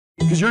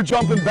because you're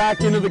jumping back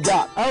into the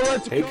gap.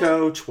 Hey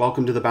coach,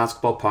 welcome to the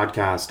Basketball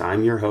Podcast.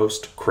 I'm your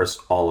host, Chris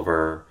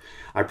Oliver.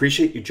 I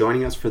appreciate you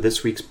joining us for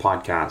this week's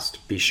podcast.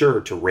 Be sure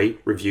to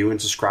rate, review,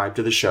 and subscribe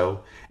to the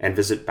show, and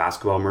visit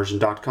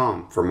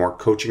basketballimmersion.com for more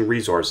coaching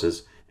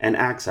resources and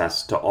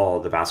access to all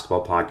the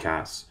basketball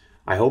podcasts.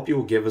 I hope you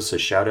will give us a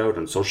shout out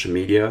on social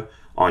media,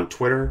 on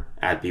Twitter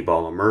at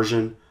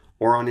 @bballimmersion,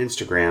 or on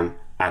Instagram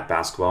at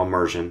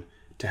basketballimmersion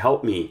to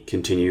help me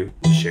continue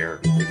to share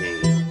the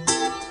game.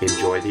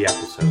 Enjoy the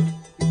episode.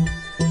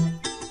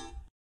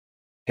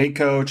 Hey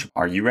coach,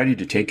 are you ready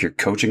to take your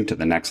coaching to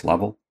the next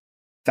level?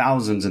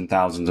 Thousands and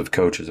thousands of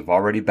coaches have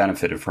already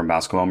benefited from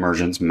Basketball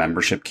Immersion's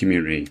membership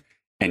community,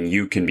 and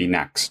you can be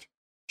next.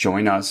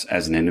 Join us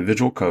as an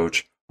individual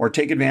coach or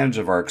take advantage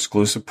of our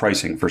exclusive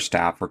pricing for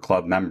staff or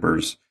club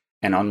members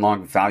and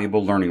unlock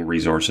valuable learning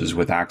resources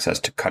with access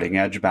to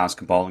cutting-edge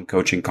basketball and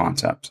coaching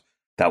concepts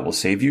that will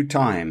save you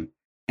time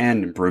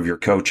and improve your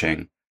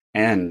coaching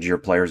and your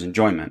players'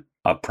 enjoyment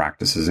of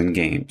practices and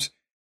games.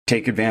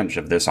 Take advantage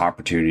of this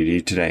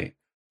opportunity today.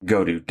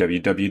 Go to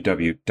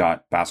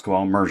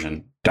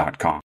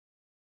www.basketballimmersion.com.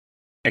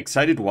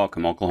 Excited to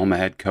welcome Oklahoma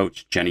head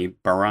coach Jennie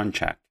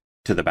Baranczyk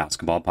to the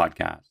Basketball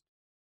Podcast.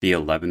 The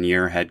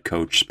 11-year head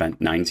coach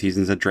spent 9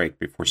 seasons at Drake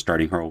before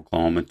starting her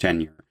Oklahoma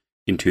tenure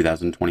in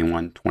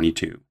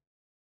 2021-22.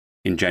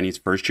 In Jennie's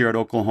first year at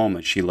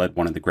Oklahoma, she led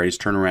one of the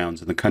greatest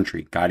turnarounds in the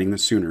country, guiding the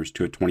Sooners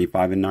to a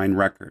 25-9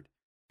 record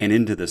and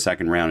into the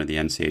second round of the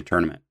NCAA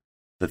tournament.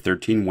 The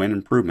 13-win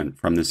improvement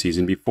from the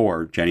season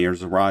before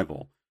Jennie's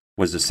arrival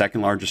was the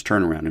second largest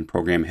turnaround in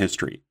program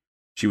history.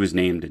 She was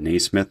named a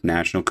Naismith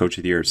National Coach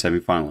of the Year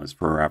semifinalist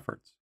for her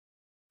efforts.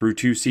 Through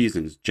 2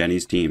 seasons,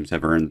 Jennie's teams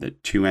have earned the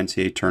 2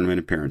 NCAA tournament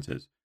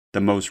appearances,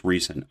 the most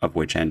recent of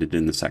which ended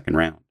in the second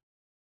round.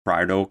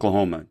 Prior to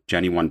Oklahoma,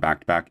 Jennie won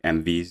back-to-back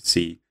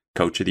MVC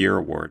Coach of the Year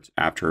awards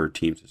after her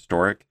team's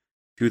historic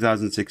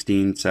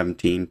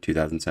 2016-17,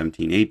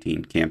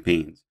 2017-18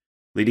 campaigns,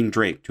 leading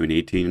Drake to an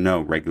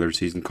 18-0 regular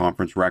season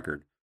conference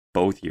record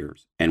both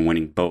years and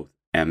winning both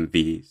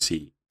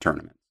MVC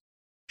tournaments.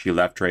 She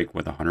left Drake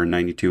with a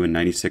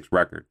 192-96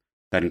 record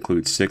that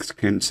includes 6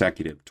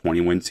 consecutive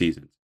 20-win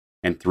seasons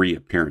and 3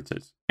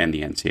 appearances in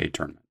the NCAA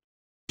tournament.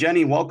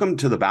 Jennie, welcome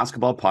to the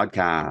Basketball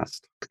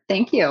Podcast.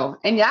 Thank you.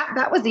 And yeah,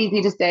 that was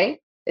easy to say.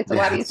 It's a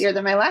lot easier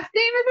than my last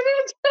name,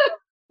 isn't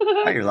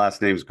it? Your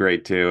last name's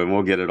great too, and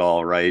we'll get it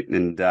all right.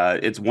 And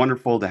it's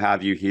wonderful to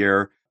have you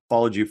here.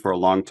 Followed you for a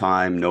long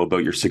time, know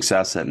about your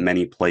success at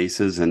many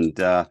places. And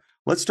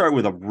let's start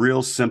with a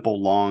real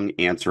simple, long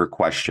answer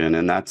question.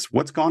 And that's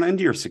what's gone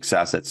into your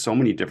success at so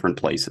many different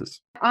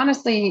places?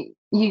 Honestly,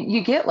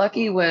 you get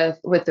lucky with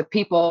the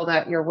people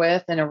that you're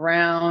with and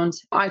around.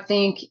 I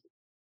think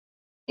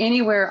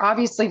anywhere,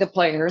 obviously the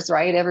players,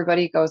 right?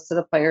 Everybody goes to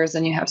the players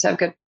and you have to have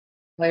good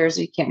players.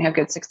 You can't have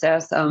good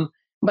success.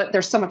 But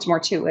there's so much more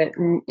to it.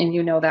 And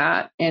you know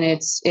that. And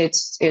it's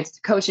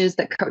coaches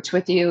that coach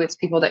with you. It's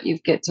people that you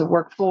get to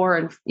work for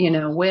and,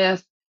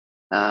 with.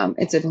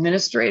 It's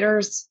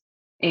administrators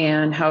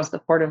and how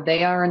supportive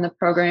they are in the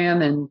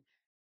program. And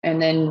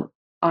then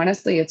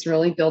honestly, it's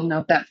really building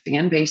up that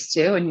fan base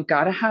too. And you've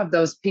got to have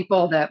those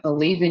people that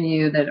believe in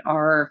you that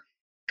are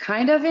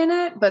kind of in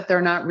it, but they're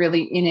not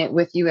really in it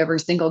with you every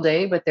single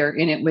day, but they're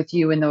in it with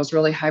you in those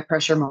really high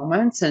pressure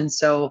moments. And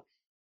so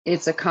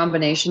it's a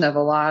combination of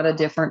a lot of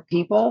different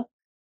people.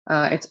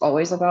 It's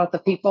always about the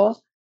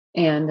people,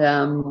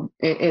 and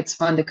it's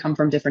fun to come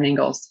from different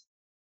angles.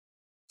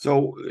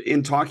 So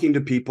in talking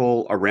to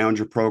people around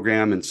your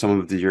program and some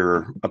of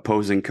your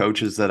opposing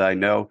coaches that I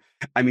know,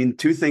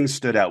 2 things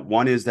stood out.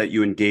 One is that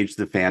you engage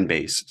the fan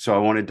base. So I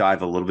want to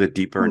dive a little bit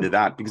deeper into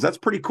that because that's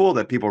pretty cool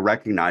that people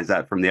recognize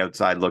that from the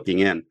outside looking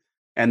in.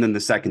 And then the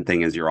second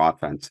thing is your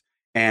offense.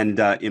 And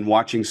in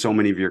watching so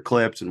many of your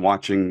clips and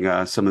watching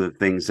some of the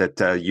things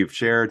that you've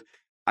shared,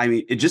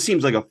 it just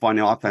seems like a fun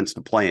offense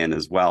to play in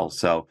as well.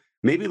 So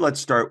maybe let's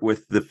start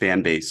with the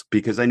fan base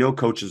because I know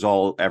coaches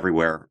all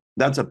everywhere.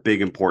 That's a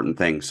big, important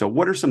thing. So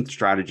what are some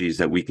strategies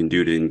that we can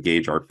do to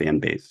engage our fan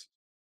base?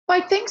 Well,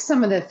 I think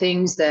some of the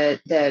things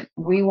that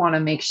we want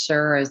to make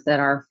sure is that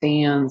our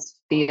fans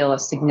feel a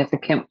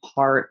significant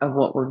part of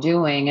what we're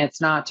doing. It's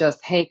not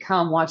just, hey,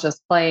 come watch us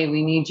play.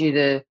 We need you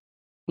to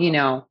be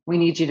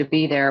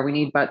there. We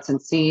need butts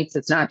and seats.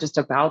 It's not just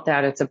about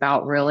that. It's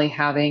about really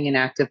having an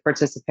active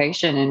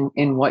participation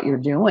in what you're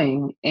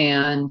doing.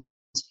 And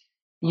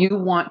you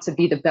want to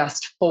be the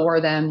best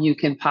for them you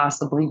can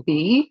possibly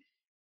be.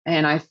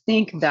 And I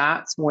think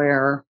that's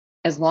where,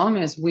 as long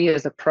as we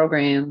as a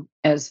program,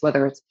 as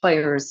whether it's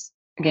players,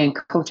 again,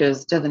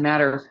 coaches, doesn't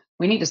matter,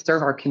 we need to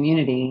serve our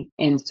community.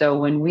 And so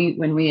when we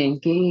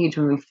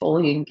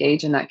fully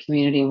engage in that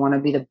community and want to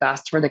be the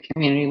best for the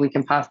community we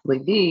can possibly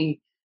be,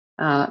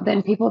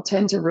 then people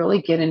tend to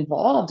really get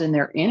involved and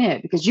they're in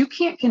it because you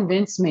can't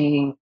convince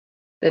me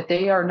that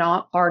they are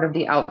not part of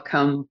the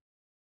outcome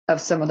of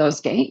some of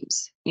those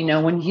games.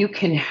 When you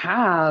can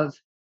have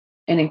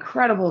an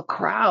incredible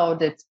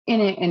crowd that's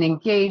in it and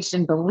engaged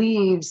and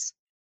believes,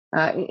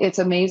 it's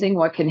amazing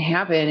what can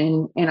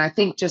happen. And I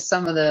think just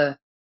some of the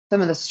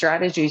some of the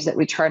strategies that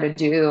we try to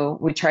do.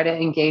 We try to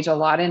engage a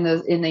lot in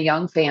the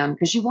young fan,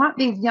 because you want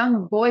these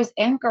young boys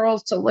and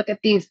girls to look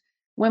at these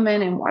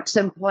women and watch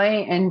them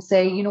play and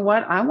say, you know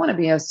what, I want to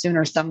be a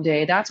Sooner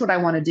someday. That's what I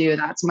want to do.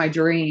 That's my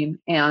dream.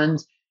 And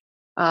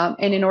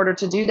in order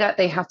to do that,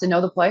 they have to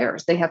know the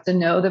players. They have to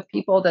know the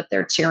people that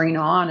they're cheering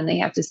on, and they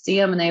have to see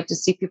them, and they have to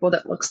see people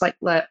that looks like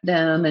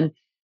them. And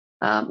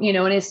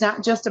and it's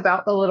not just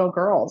about the little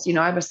girls.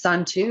 I have a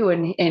son too,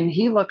 and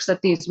he looks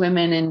at these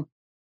women, and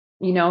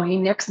he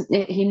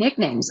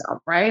nicknames them,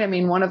 right? I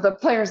mean, one of the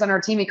players on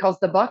our team he calls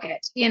the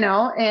bucket,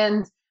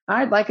 and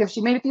I'd like if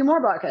she made a few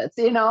more buckets,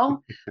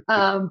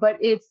 but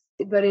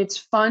it's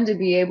fun to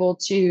be able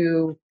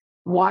to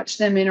watch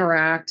them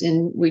interact.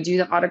 And we do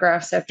the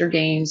autographs after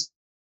games.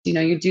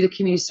 You do the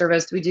community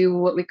service. We do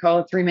what we call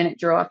a 3-minute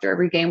drill after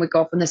every game. We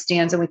go up in the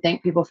stands and we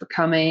thank people for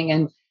coming.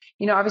 And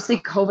obviously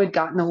COVID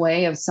got in the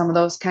way of some of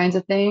those kinds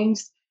of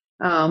things,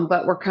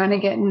 but we're kind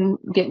of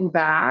getting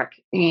back.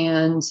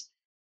 And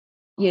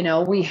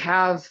we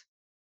have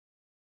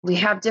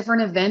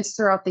different events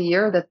throughout the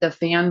year that the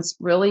fans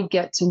really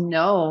get to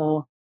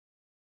know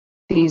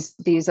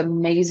these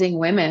amazing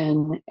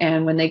women.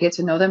 And when they get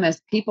to know them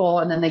as people,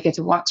 and then they get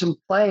to watch them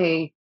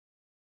play,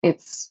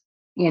 it's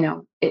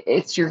you're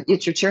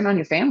cheering on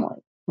your family.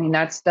 I mean,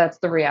 that's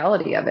the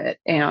reality of it.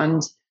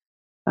 And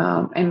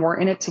we're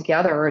in it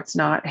together. It's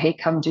not, hey,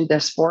 come do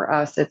this for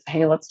us. It's,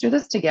 hey, let's do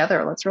this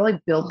together. Let's really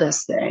build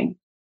this thing.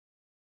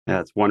 Yeah,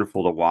 it's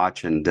wonderful to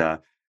watch. And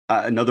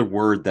another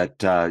word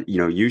that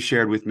you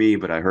shared with me,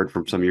 but I heard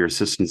from some of your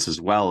assistants as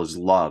well, is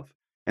love.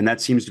 And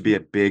that seems to be a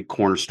big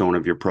cornerstone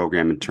of your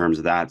program in terms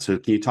of that. So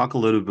can you talk a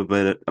little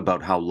bit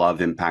about how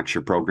love impacts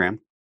your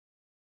program?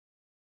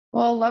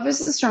 Well, love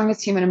is the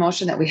strongest human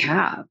emotion that we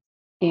have.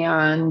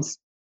 And,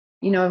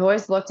 I've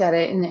always looked at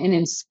it, and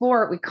in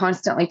sport, we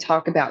constantly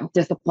talk about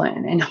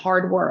discipline and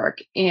hard work.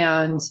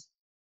 And,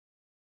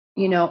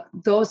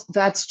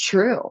 that's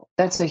true.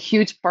 That's a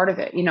huge part of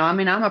it. I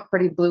mean, I'm a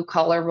pretty blue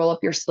collar, roll up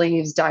your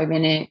sleeves, dive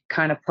in it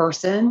kind of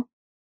person.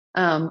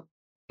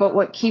 But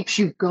what keeps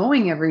you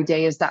going every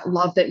day is that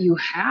love that you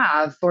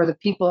have for the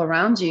people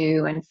around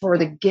you and for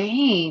the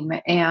game.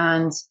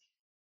 And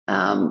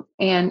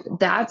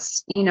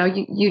that's,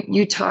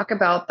 you talk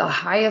about the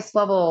highest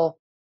level,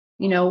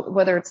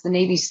 whether it's the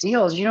Navy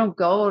SEALs. You don't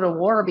go to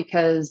war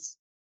because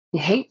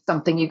you hate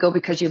something. You go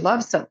because you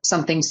love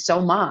something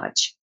so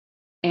much.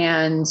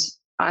 And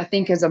I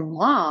think as a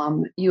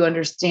mom, you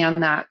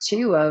understand that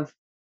too, of,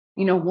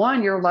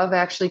 one, your love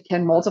actually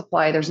can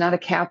multiply. There's not a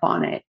cap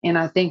on it. And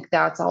I think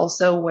that's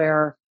also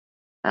where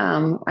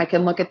I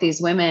can look at these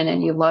women,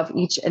 and you love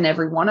each and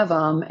every one of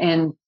them.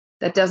 And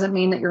that doesn't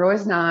mean that you're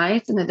always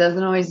nice, and it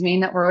doesn't always mean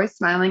that we're always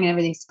smiling and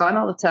everything's fun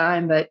all the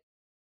time, but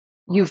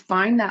you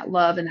find that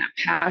love and that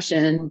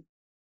passion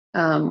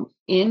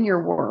in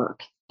your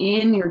work,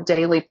 in your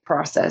daily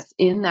process,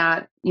 in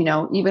that,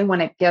 even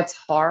when it gets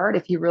hard,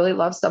 if you really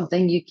love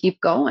something, you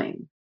keep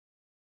going.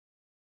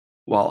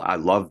 Well, I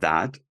love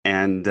that.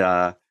 And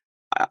I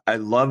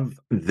love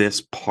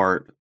this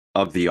part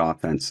of the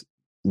offense,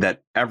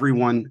 that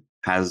everyone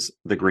has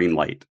the green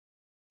light.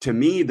 To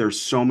me,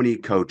 there's so many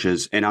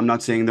coaches, and I'm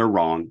not saying they're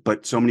wrong,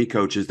 but so many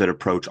coaches that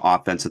approach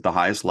offense at the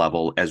highest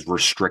level as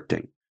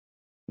restricting.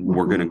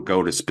 We're going to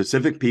go to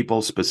specific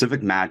people,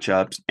 specific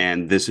matchups,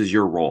 and this is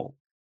your role.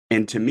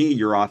 And to me,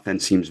 your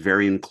offense seems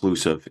very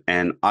inclusive,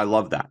 and I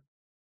love that.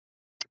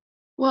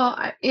 Well,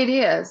 it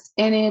is.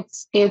 And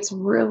it's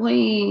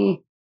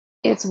really,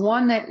 it's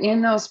one that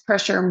in those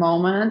pressure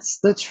moments,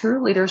 the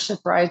true leadership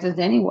rises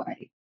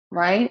anyway,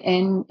 right?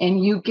 And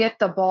you get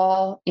the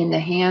ball in the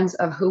hands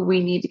of who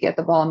we need to get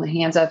the ball in the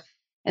hands of.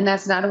 And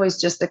that's not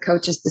always just the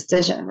coach's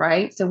decision,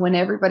 right? So when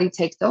everybody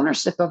takes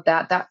ownership of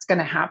that, that's going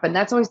to happen.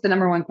 That's always the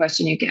number one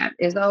question you get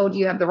is, oh, do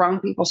you have the wrong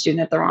people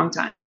shooting at the wrong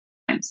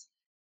times?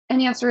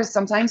 And the answer is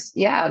sometimes,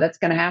 yeah, that's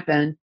going to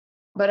happen.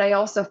 But I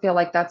also feel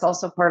like that's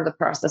also part of the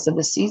process of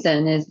the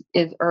season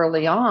is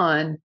early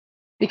on,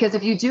 because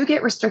if you do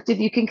get restricted,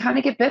 you can kind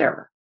of get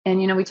bitter. And,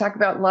 we talk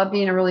about love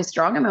being a really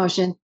strong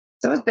emotion.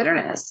 So is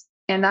bitterness,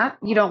 and that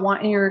you don't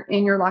want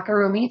in your locker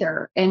room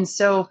either. And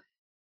so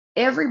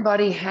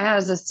everybody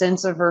has a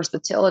sense of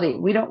versatility.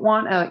 We don't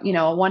want a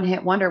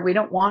one-hit wonder. We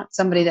don't want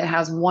somebody that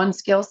has one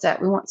skill set.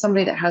 We want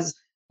somebody that has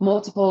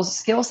multiple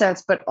skill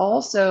sets, but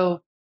also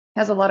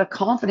has a lot of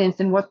confidence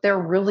in what they're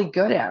really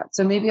good at.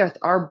 So maybe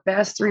our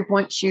best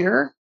 3-point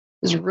shooter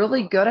is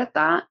really good at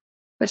that,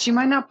 but she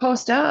might not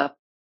post up,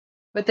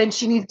 but then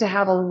she needs to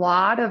have a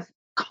lot of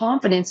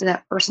confidence in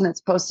that person that's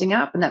posting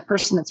up, and that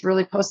person that's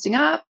really posting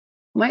up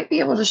might be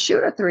able to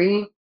shoot a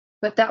 3,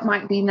 but that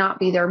might not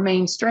be their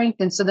main strength.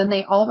 And so then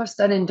they all of a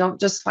sudden don't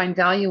just find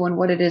value in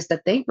what it is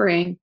that they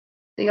bring.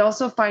 They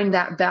also find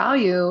that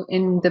value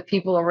in the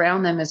people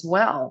around them as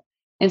well.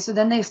 And so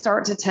then they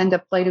start to tend to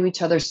play to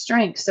each other's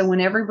strengths. So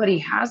when everybody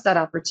has that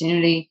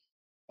opportunity,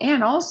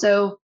 and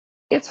also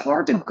it's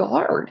hard to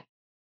guard,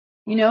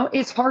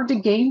 it's hard to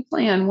game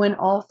plan when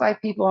all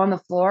 5 people on the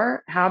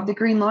floor have the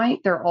green light,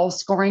 they're all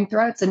scoring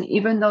threats. And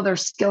even though their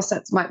skill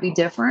sets might be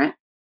different,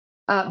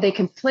 They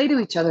can play to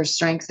each other's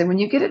strengths. And when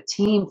you get a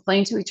team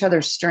playing to each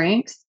other's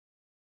strengths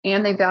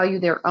and they value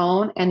their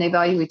own and they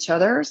value each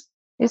other's,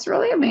 it's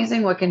really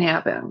amazing what can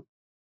happen.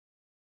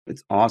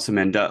 It's awesome.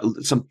 And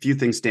some few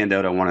things stand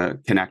out I want to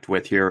connect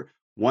with here.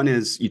 One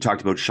is you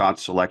talked about shot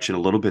selection a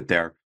little bit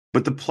there,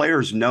 but the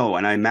players know,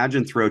 and I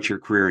imagine throughout your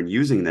career in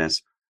using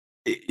this,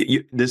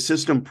 this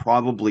system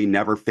probably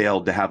never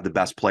failed to have the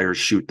best players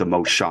shoot the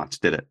most shots,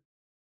 did it?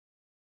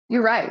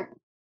 You're right.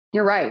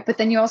 You're right. But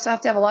then you also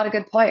have to have a lot of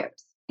good players,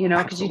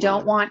 because you don't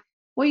Absolutely. want,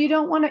 well, you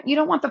don't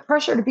want the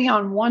pressure to be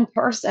on one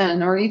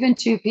person or even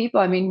two people.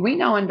 I mean, we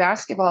know in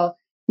basketball,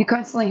 you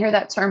constantly hear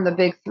that term, the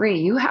big three.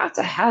 You have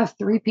to have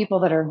three people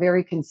that are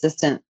very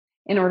consistent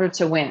in order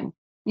to win.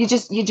 You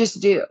just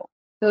do.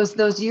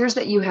 Those years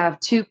that you have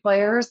two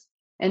players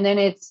and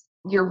then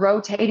you're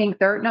rotating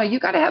third. No, you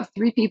got to have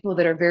three people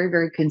that are very,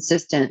 very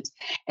consistent.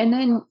 And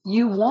then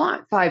you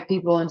want five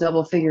people in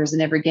double figures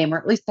in every game, or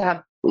at least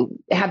to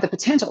have the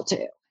potential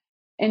to.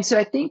 And so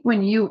I think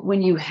when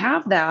you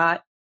have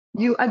that,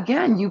 you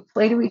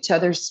play to each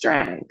other's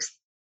strengths.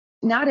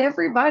 Not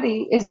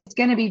everybody is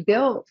going to be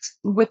built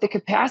with the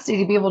capacity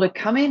to be able to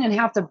come in and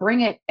have to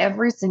bring it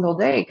every single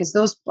day, because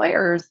those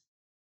players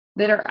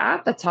that are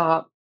at the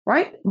top,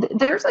 right?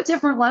 There's a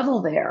different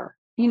level there.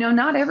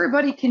 Not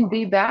everybody can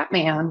be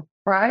Batman,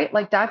 right?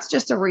 Like that's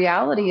just a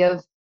reality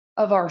of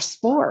our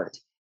sport.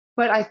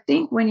 But I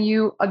think when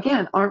you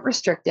again aren't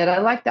restricted, I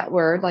like that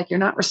word, like you're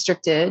not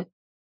restricted.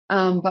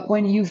 But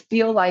when you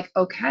feel like,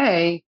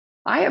 okay,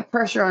 I have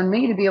pressure on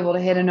me to be able to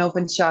hit an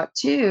open shot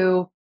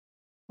too,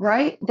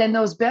 right? Then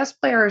those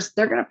best players,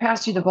 they're going to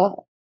pass you the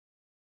ball,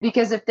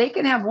 because if they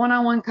can have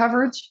one-on-one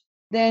coverage,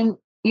 then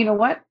you know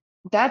what?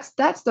 That's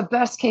the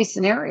best case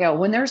scenario.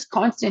 When there's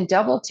constant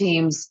double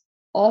teams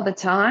all the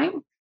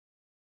time,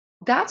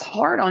 that's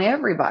hard on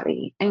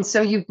everybody. And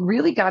so you've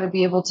really got to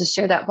be able to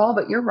share that ball.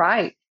 But you're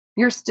right.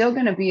 You're still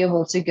going to be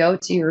able to go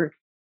to your,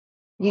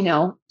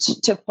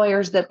 to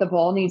players that the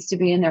ball needs to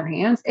be in their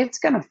hands. It's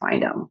going to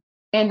find them.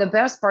 And the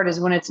best part is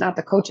when it's not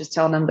the coaches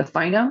telling them to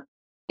find them,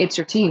 it's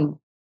your team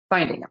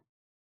finding them.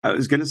 I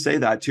was going to say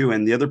that too.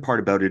 And the other part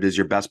about it is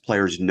your best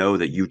players know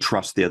that you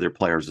trust the other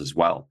players as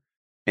well.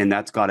 And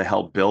that's got to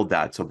help build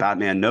that. So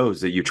Batman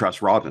knows that you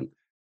trust Robin.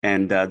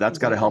 And that's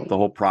got to help Exactly. the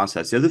whole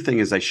process. The other thing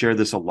is I share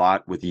this a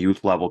lot with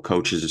youth level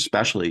coaches,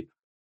 especially,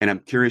 and I'm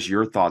curious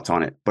your thoughts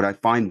on it. But I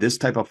find this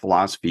type of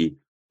philosophy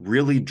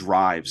really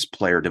drives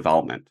player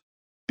development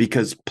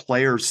because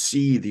players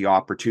see the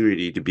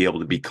opportunity to be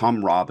able to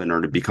become Robin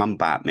or to become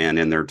Batman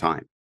in their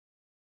time.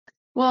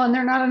 Well, and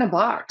they're not in a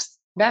box.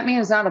 Batman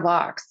is not a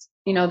box.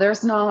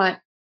 There's not,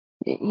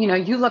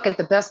 you look at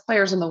the best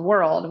players in the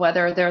world,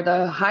 whether they're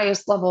the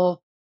highest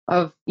level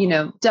of,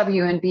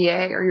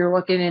 WNBA, or you're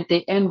looking at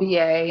the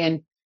NBA,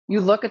 and you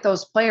look at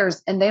those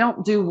players and they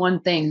don't do one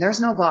thing. There's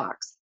no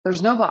box.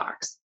 There's no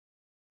box.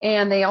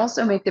 And they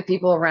also make the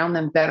people around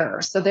them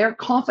better. So their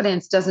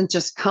confidence doesn't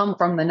just come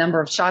from the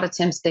number of shot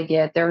attempts they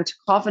get. Their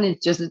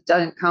confidence just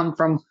doesn't come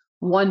from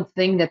one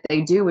thing that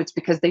they do. It's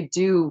because they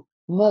do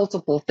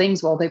multiple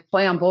things while they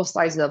play on both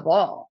sides of the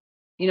ball.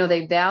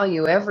 They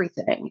value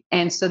everything.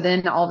 And so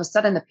then all of a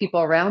sudden the people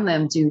around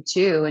them do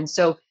too. And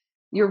so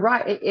you're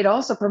right. It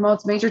also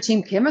promotes major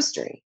team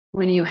chemistry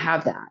when you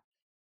have that.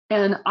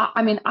 And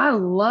I mean, I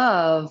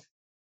love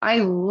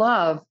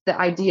the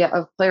idea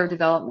of player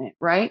development,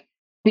 right?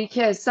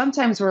 Because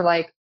sometimes we're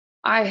like,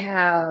 I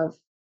have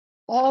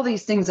all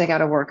these things I got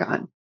to work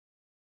on,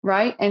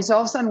 right? And so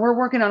all of a sudden we're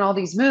working on all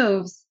these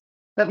moves,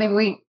 but maybe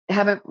we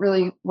haven't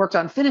really worked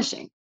on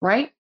finishing,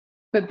 right?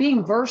 But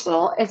being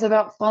versatile is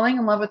about falling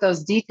in love with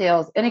those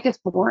details, and it gets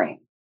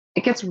boring.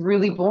 It gets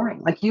really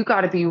boring. Like you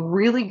got to be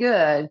really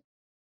good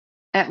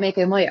at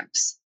making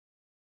layups.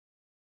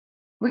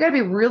 We got to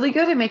be really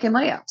good at making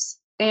layups.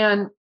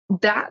 And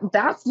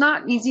that's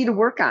not easy to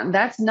work on.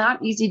 That's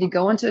not easy to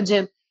go into a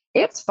gym.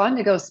 It's fun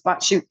to go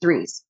spot shoot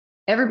threes.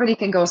 Everybody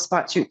can go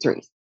spot shoot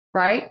threes,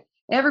 right?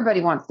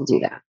 Everybody wants to do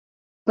that.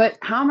 But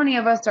how many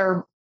of us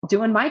are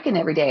doing micing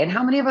every day? And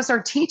how many of us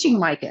are teaching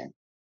micing?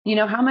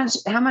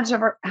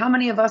 How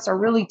many of us are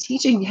really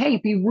teaching, hey,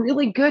 be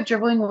really good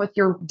dribbling with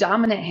your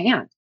dominant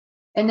hand.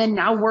 And then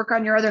now work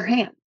on your other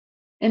hand.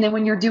 And then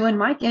when you're doing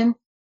micing,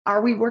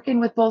 are we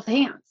working with both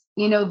hands?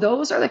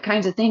 Those are the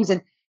kinds of things.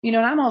 And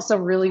I'm also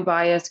really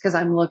biased because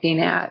I'm looking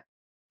at,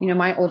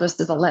 my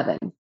oldest is 11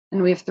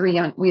 and we have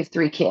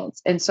three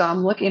kids. And so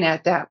I'm looking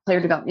at that player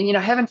development.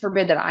 Heaven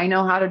forbid that I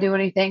know how to do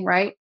anything,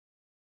 right?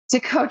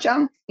 To coach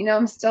them,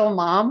 I'm still a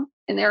mom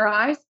in their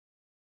eyes.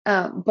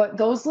 But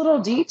those little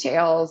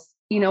details,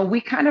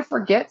 we kind of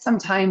forget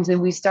sometimes,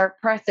 and we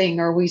start pressing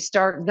or we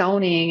start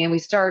zoning and we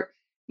start,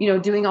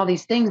 doing all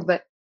these things.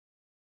 But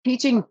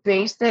teaching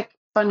basic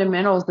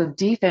fundamentals of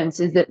defense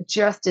is that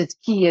just as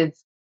key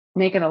as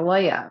making a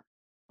layup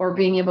or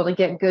being able to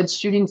get good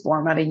shooting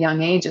form at a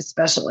young age,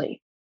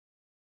 especially.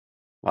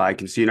 Well, I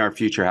can see in our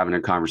future having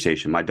a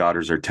conversation. My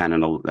daughters are 10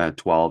 and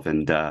 12,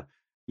 and Isn't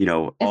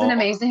it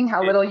amazing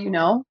how it, little you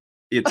know?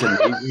 it's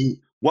amazing.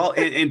 Well,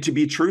 and to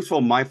be truthful,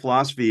 my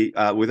philosophy,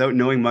 without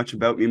knowing much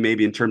about me,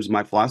 maybe in terms of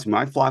my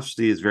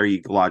philosophy is very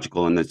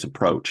ecological in its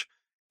approach.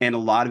 And a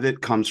lot of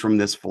it comes from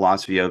this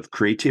philosophy of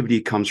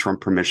creativity comes from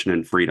permission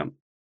and freedom.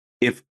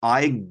 If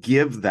I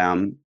give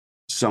them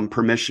some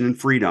permission and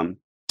freedom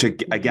to,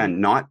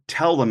 again, not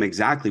tell them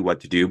exactly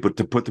what to do, but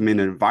to put them in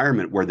an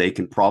environment where they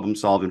can problem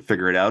solve and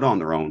figure it out on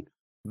their own,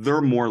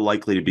 they're more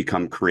likely to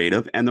become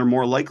creative and they're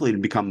more likely to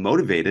become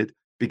motivated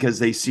because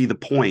they see the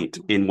point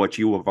in what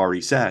you have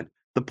already said,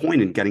 the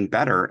point in getting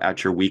better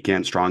at your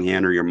weekend strong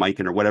hand or your mic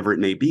or whatever it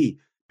may be,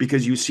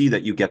 because you see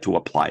that you get to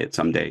apply it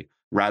someday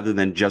rather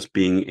than just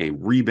being a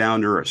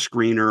rebounder, a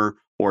screener,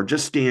 or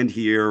just stand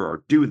here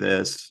or do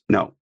this.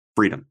 No,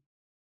 freedom.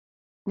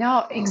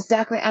 No,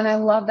 exactly. And I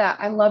love that.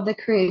 I love the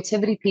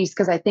creativity piece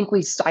because I think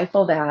we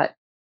stifle that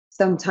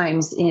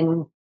sometimes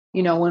in,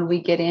 when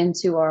we get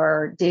into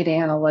our data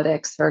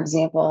analytics, for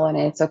example, and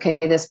it's okay,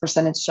 this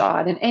percentage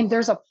shot. And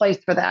there's a place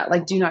for that.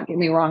 Like, do not get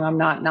me wrong, I'm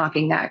not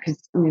knocking that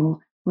because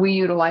we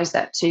utilize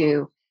that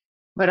too.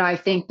 But I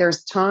think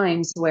there's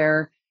times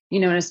where,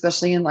 and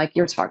especially in like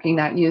you're talking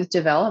that youth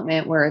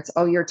development where it's,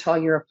 oh, you're tall,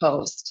 you're a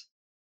post,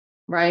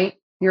 right?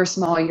 You're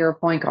small, you're a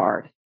point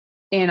guard.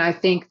 And I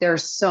think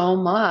there's so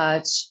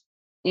much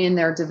in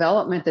their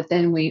development that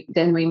then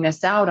we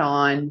miss out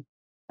on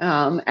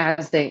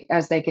as they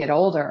get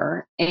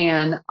older.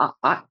 And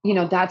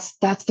that's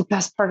the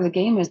best part of the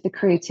game is the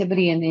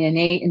creativity and the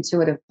innate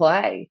intuitive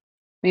play.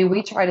 I mean,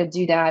 we try to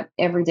do that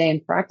every day in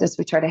practice.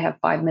 We try to have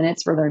 5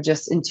 minutes where they're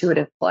just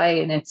intuitive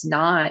play, and it's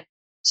not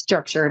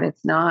structured.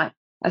 It's not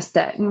a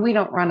set, and we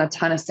don't run a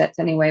ton of sets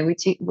anyway.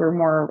 We're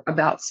more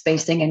about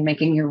spacing and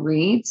making your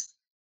reads.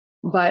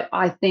 But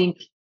I think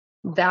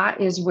that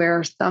is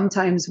where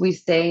sometimes we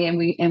say and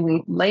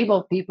we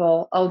label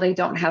people, oh, they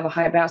don't have a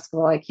high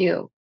basketball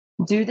IQ.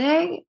 Do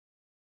they?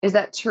 Is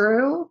that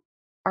true?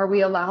 Are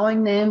we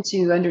allowing them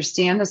to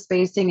understand the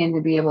spacing and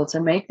to be able to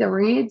make the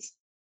reads?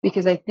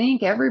 Because I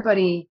think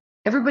everybody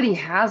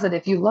has it.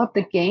 If you love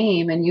the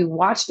game and you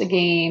watch the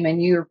game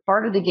and you're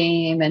part of the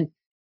game and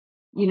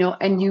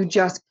and you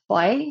just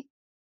play,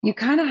 you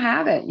kind of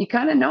have it. You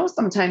kind of know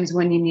sometimes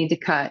when you need to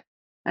cut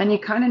and you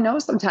kind of know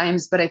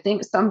sometimes, but I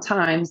think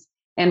sometimes,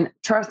 and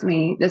trust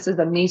me, this is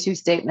a Me Too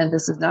statement.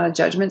 This is not a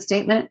judgment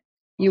statement.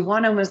 You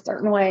want them a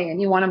certain way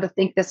and you want them to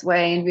think this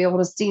way and be able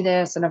to see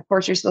this. And of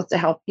course you're supposed to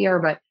help here,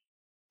 but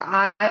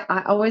I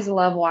always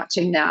love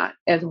watching that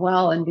as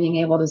well and being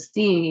able to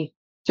see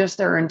just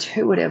their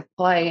intuitive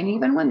play. And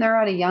even when they're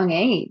at a young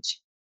age,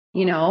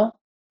 you know,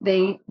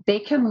 they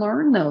can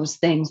learn those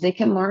things. They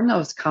can learn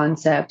those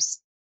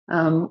concepts.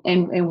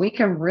 And we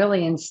can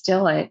really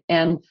instill it.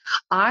 And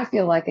I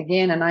feel like,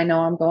 again, and I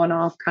know I'm going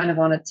off kind of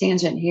on a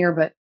tangent here,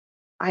 but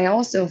I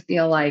also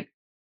feel like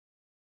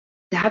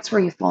that's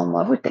where you fall in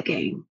love with the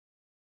game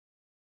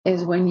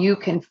is when you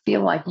can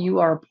feel like you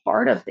are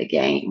part of the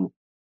game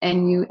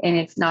and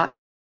it's not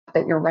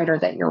that you're right or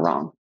that you're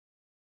wrong.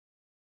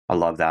 I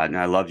love that. And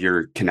I love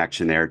your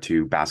connection there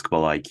to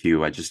basketball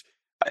IQ.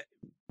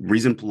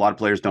 Reason a lot of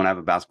players don't have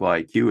a basketball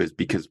IQ is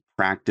because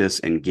practice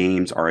and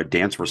games are a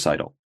dance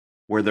recital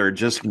where they're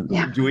just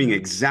doing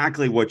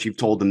exactly what you've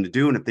told them to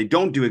do. And if they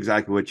don't do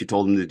exactly what you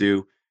told them to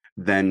do,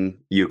 then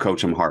you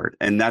coach them hard.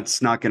 And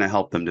that's not going to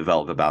help them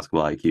develop a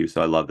basketball IQ.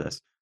 So I love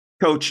this.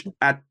 Coach,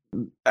 at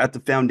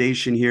the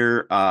foundation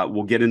here,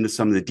 we'll get into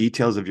some of the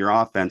details of your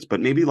offense,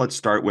 but maybe let's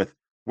start with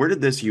where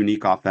did this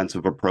unique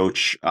offensive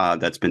approach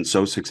that's been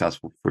so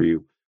successful for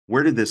you,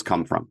 where did this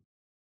come from?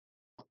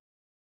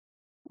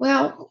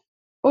 Well,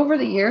 over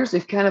the years,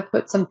 we've kind of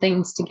put some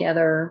things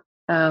together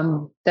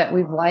that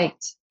we've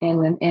liked.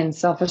 And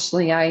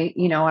selfishly,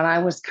 and I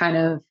was kind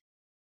of,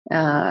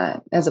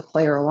 as a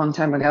player a long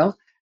time ago,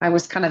 I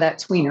was kind of that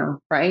tweener,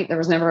 right? There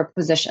was never a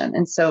position.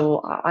 And so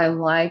I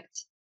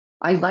liked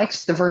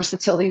the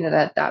versatility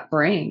that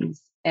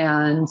brings.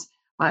 And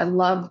I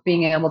loved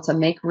being able to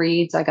make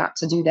reads. I got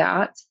to do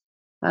that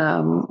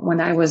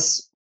when I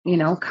was,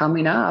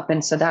 coming up.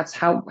 And so that's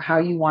how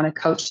you want to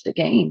coach the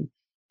game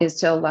is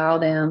to allow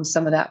them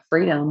some of that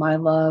freedom. I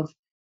love,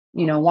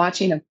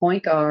 watching a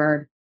point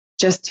guard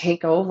just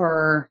take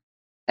over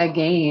a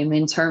game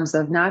in terms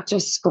of not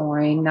just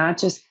scoring, not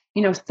just,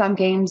 some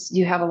games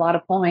you have a lot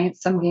of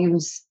points, some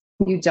games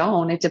you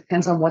don't. It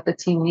depends on what the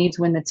team needs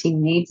when the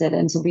team needs it.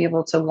 And to be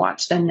able to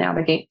watch them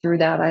navigate through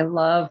that, I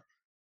love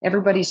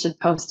everybody should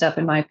post up,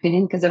 in my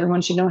opinion, because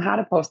everyone should know how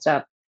to post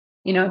up.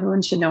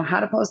 Everyone should know how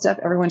to post up.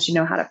 Everyone should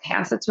know how to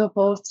pass it to a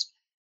post.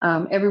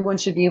 Everyone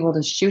should be able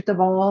to shoot the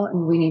ball,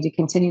 and we need to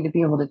continue to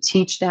be able to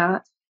teach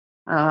that.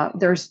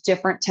 There's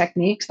different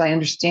techniques. I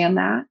understand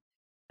that.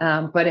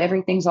 But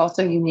everything's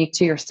also unique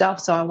to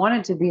yourself. So I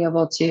wanted to be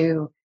able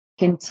to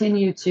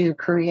continue to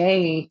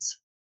create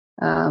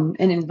an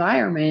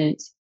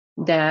environment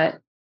that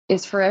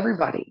is for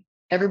everybody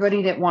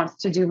that wants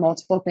to do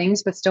multiple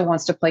things, but still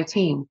wants to play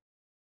team.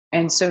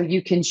 And so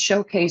you can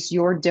showcase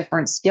your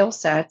different skill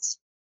sets.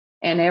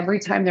 And every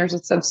time there's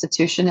a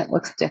substitution, it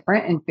looks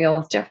different and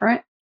feels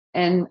different.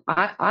 And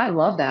I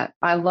love that.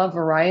 I love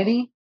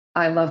variety.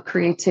 I love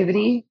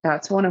creativity.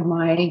 That's one of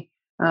my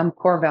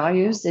core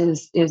values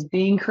is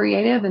being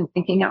creative and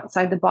thinking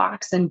outside the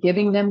box and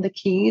giving them the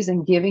keys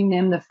and giving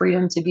them the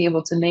freedom to be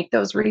able to make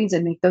those reads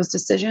and make those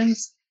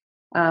decisions,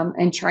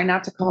 and try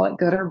not to call it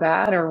good or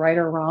bad or right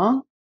or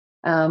wrong,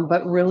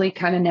 but really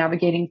kind of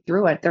navigating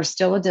through it. There's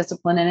still a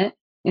discipline in it.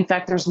 In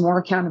fact, there's more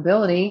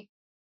accountability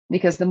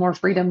because the more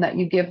freedom that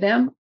you give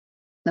them,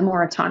 the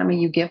more autonomy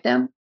you give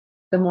them,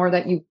 the more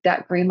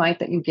that green light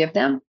that you give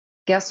them,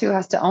 guess who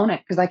has to own it?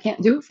 Because I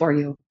can't do it for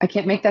you. I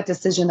can't make that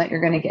decision that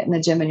you're going to get in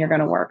the gym and you're going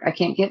to work. I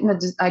can't get in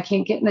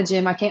the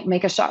gym. I can't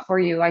make a shot for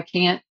you. I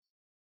can't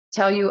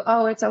tell you,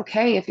 oh, it's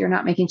okay if you're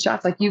not making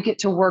shots. Like, you get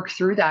to work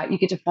through that. You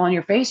get to fall on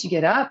your face. You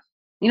get up.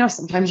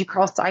 Sometimes you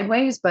crawl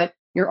sideways, but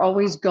you're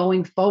always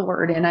going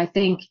forward. And I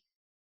think,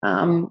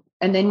 and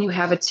then you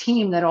have a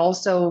team that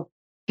also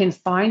can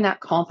find that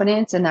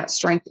confidence and that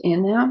strength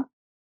in them.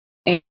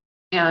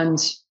 And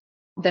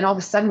then all of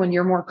a sudden, when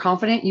you're more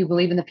confident, you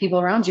believe in the people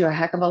around you a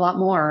heck of a lot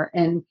more.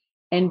 And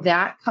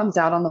that comes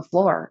out on the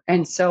floor.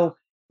 And so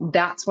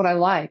that's what I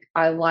like.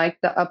 I like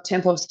the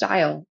up-tempo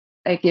style.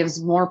 It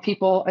gives more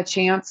people a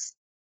chance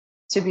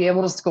to be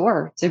able to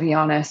score, to be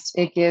honest.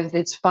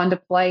 It's fun to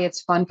play.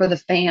 It's fun for the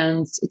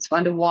fans. It's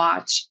fun to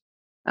watch.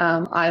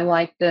 I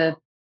like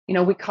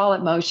we call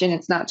it motion.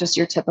 It's not just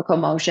your typical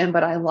motion,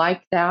 but I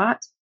like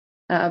that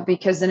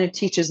because then it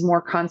teaches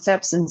more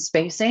concepts and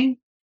spacing.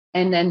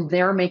 And then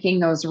they're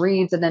making those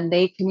reads and then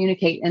they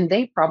communicate and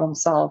they problem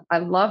solve. I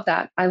love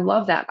that. I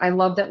love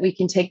that we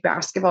can take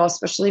basketball,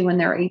 especially when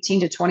they're 18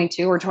 to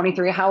 22 or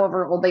 23,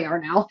 however old they are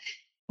now.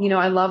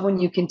 I love when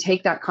you can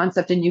take that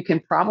concept and you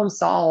can problem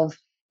solve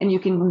and you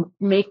can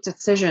make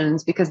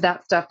decisions, because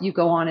that stuff you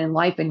go on in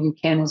life and you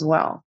can as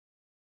well.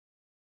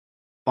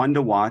 Fun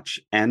to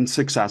watch and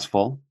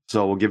successful.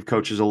 So we'll give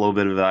coaches a little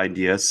bit of an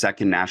idea.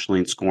 Second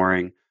nationally in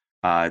scoring.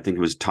 I think it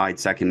was tied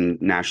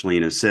second nationally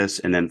in assists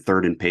and then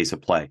third in pace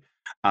of play.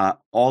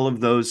 All of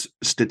those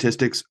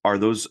statistics, are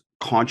those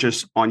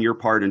conscious on your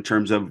part in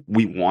terms of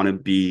we want to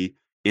be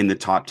in the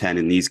top 10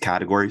 in these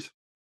categories?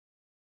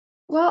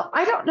 Well,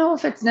 I don't know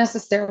if it's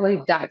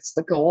necessarily that's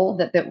the goal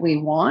that we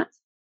want.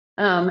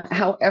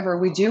 However,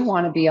 we do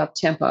want to be up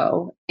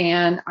tempo,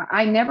 and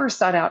I never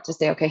sought out to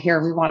say, okay, here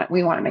we want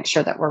to make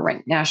sure that we're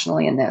ranked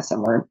nationally in this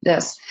and we're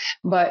this,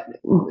 but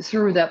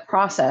through the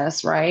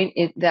process,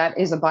 right? That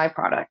is a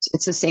byproduct.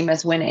 It's the same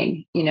as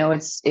winning.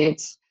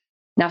 It's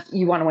not,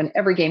 you want to win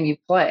every game you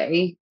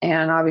play,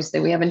 and obviously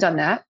we haven't done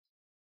that.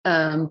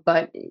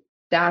 But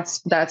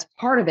that's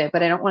part of it.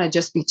 But I don't want to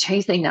just be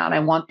chasing that. I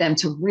want them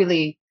to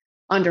really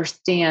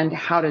understand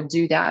how to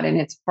do that, and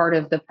it's part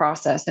of the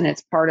process and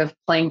it's part of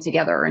playing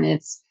together, and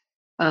it's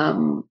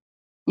and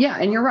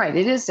you're right,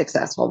 it is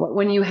successful. But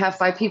when you have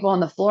 5 people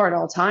on the floor at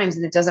all times,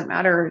 and it doesn't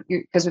matter,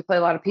 because we play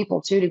a lot of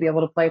people too, to be able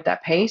to play at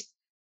that pace,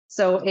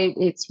 so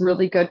it's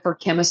really good for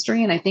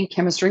chemistry. And I think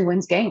chemistry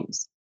wins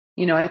games.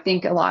 I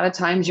think a lot of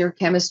times your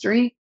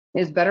chemistry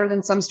is better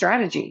than some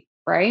strategy,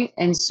 right?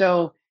 And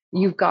so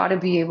you've got to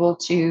be able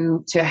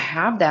to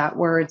have that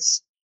where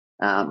it's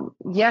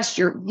yes,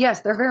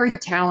 they're very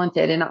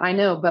talented, and I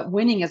know, but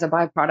winning is a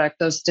byproduct.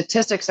 Those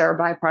statistics are a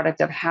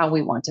byproduct of how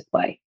we want to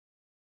play.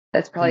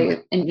 That's probably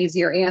an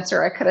easier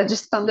answer. I could have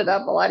just summed it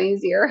up a lot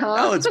easier, huh?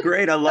 Oh, it's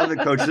great. I love it,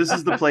 Coach. This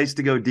is the place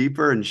to go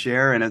deeper and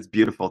share, and it's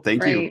beautiful.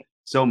 Thank you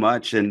so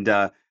much. And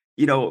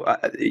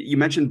you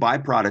mentioned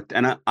byproduct,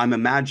 and I'm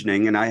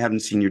imagining, and I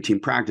haven't seen your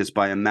team practice,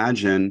 but I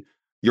imagine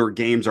your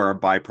games are a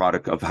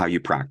byproduct of how you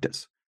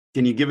practice.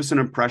 Can you give us an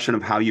impression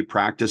of how you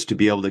practice to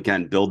be able to,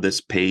 again, build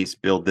this pace,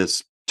 build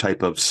this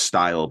type of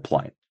style of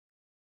play?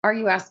 Are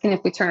you asking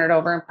if we turn it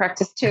over and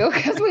practice too?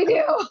 Because we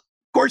do. Of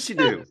course you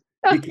do.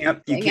 You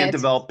can't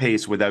develop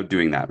pace without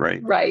doing that,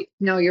 right? Right.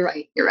 No, you're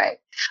right. You're right.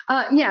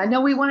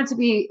 No, we want it to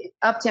be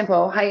up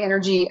tempo, high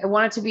energy. I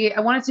want it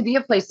to be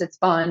a place that's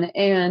fun.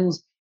 And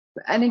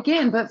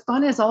again, but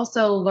fun is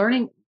also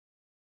learning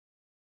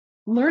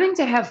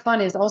to have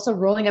fun is also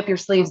rolling up your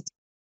sleeves,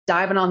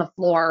 diving on the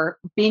floor,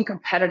 being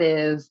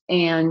competitive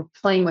and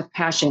playing with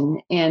passion.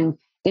 And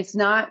it's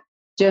not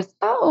just,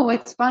 oh,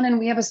 it's fun and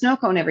we have a snow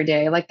cone every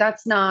day. Like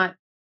that's not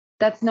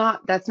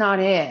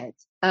it.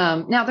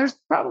 Now there's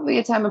probably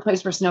a time and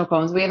place for snow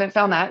cones. We haven't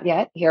found that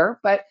yet here,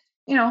 but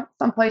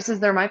some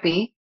places there might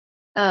be.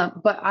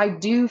 But I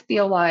do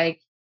feel like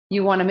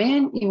you want them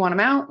in, you want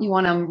them out, you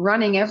want them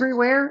running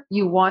everywhere.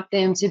 You want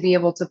them to be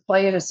able to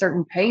play at a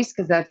certain pace,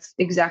 because that's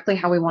exactly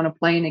how we want to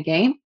play in a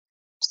game.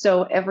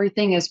 So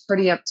everything is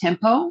pretty up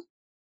tempo.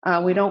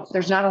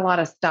 There's not a lot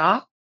of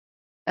stop.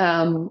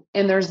 And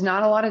there's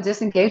not a lot of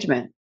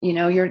disengagement.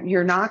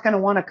 You're not going to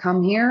want to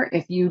come here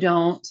if you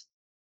don't,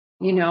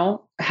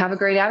 have a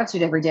great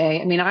attitude every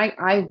day. I mean,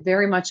 I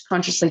very much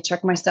consciously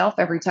check myself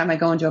every time I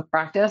go into a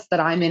practice that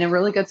I'm in a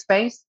really good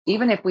space,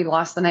 even if we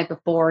lost the night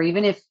before,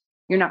 even if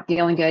you're not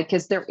feeling good,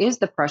 because there is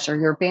the pressure.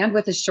 Your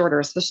bandwidth is shorter,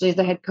 especially as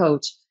a head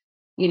coach.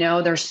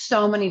 There's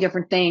so many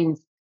different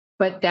things,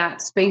 but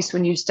that space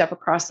when you step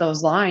across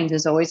those lines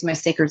is always my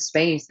sacred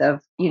space of,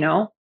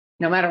 no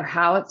matter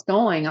how it's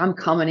going, I'm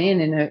coming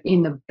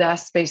in the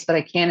best space that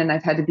I can. And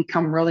I've had to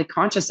become really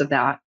conscious of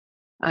that.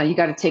 You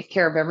got to take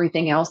care of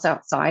everything else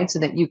outside so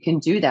that you can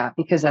do that,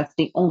 because that's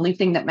the only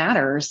thing that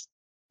matters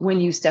when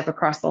you step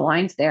across the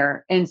lines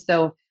there. And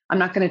so I'm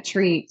not going to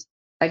treat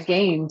a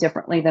game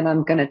differently than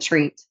I'm going to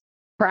treat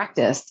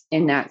practice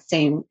in that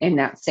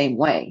same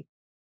way.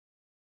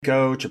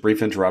 Coach, a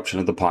brief interruption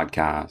of the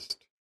podcast.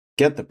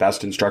 Get the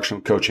best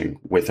instructional coaching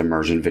with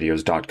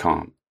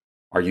immersionvideos.com.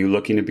 Are you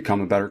looking to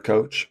become a better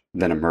coach?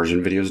 Then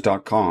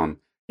immersionvideos.com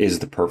is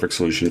the perfect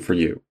solution for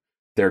you.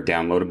 Their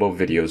downloadable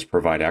videos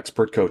provide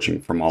expert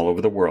coaching from all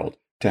over the world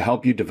to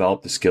help you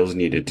develop the skills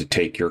needed to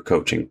take your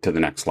coaching to the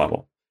next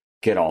level.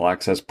 Get all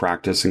access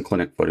practice and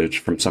clinic footage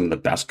from some of the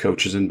best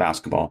coaches in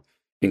basketball,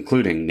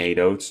 including Nate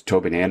Oates,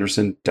 Tobin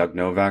Anderson, Doug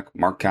Novak,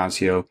 Mark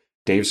Cassio,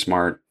 Dave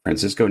Smart,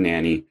 Francisco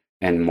Nanny,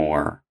 and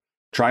more.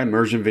 Try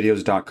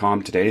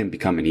immersionvideos.com today and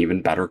become an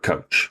even better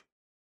coach.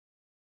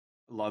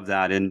 Love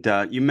that.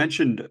 And you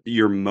mentioned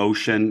your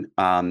motion,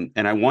 and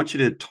I want you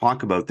to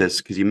talk about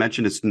this because you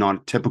mentioned it's not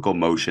a typical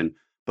motion,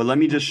 but let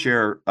me just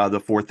share the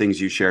 4 things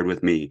you shared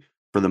with me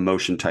for the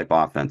motion type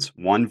offense.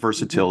 1,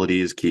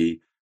 versatility is key.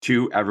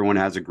 2, everyone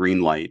has a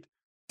green light.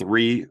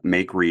 3,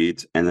 make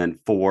reads. And then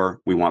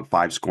 4, we want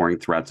 5 scoring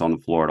threats on the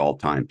floor at all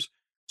times.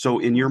 So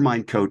in your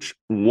mind, Coach,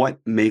 what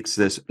makes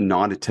this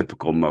not a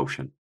typical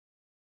motion?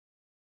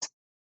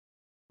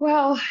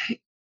 Well,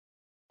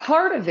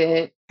 part of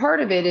it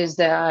is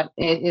that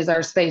it is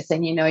our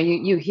spacing.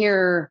 You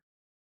hear,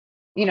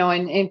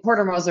 and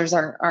Porter Moser's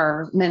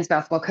our men's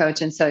basketball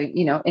coach. And so,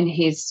 and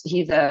he's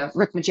a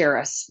Rick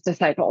Majerus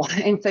disciple.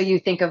 And so you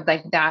think of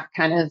like that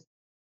kind of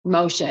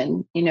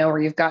motion, where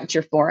you've got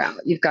your 4 out,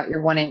 you've got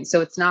your 1 in.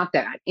 So it's not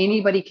that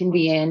anybody can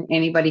be in,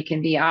 anybody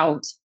can be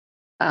out.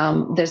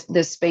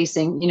 This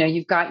spacing,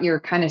 you've got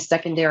your kind of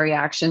secondary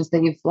actions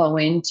that you flow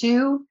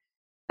into.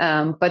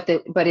 But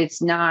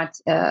it's not,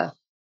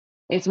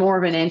 it's more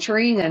of an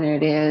entry than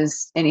it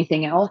is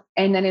anything else.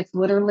 And then it's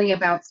literally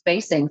about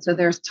spacing. So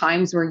there's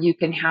times where you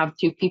can have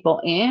 2 people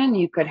in,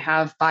 you could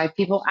have 5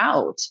 people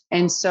out.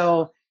 And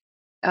so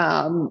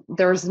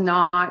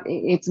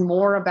it's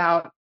more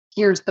about,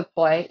 here's the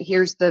play,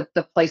 here's the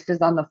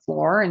places on the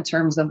floor in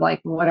terms of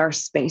like what our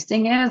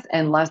spacing is,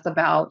 and less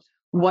about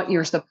what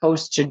you're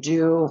supposed to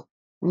do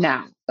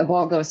now. The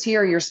ball goes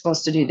here, you're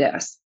supposed to do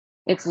this.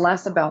 It's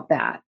less about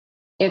that.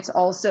 It's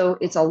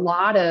a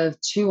lot of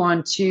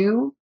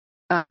 2-on-2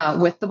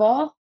 with the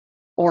ball,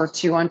 or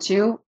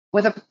 2-on-2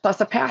 with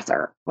plus a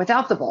passer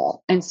without the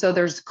ball. And so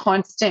there's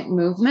constant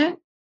movement.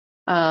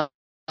 And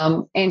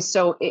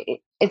so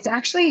it's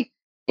actually,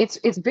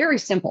 it's very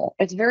simple.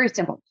 It's very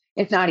simple.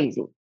 It's not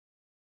easy.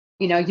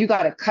 You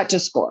got to cut to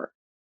score.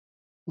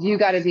 You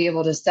got to be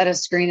able to set a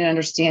screen and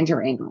understand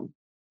your angle,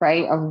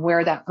 right, of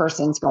where that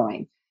person's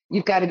going.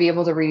 You've got to be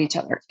able to read each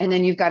other. And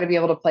then you've got to be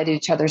able to play to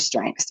each other's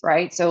strengths,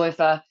 right? So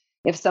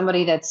if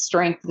somebody that's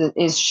strength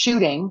is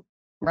shooting,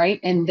 right,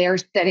 and they're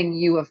setting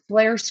you a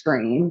flare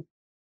screen,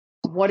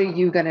 what are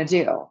you going to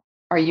do?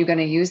 Are you going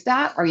to use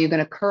that? Are you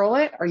going to curl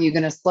it? Are you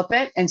going to slip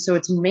it? And so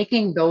it's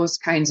making those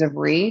kinds of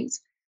reads,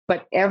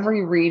 but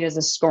every read is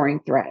a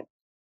scoring threat.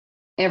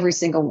 Every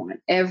single one.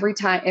 Every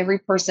time, every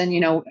person,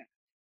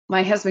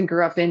 my husband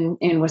grew up in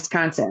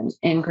Wisconsin,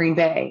 in Green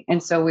Bay.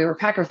 And so we were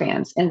Packer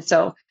fans. And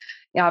so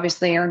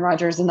obviously Aaron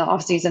Rodgers in the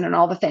offseason and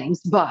all the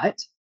things, but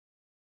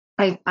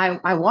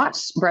I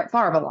watched Brett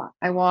Favre a lot.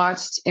 I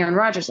watched Aaron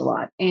Rodgers a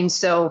lot. And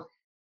so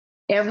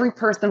every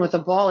person with a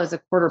ball is a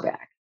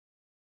quarterback.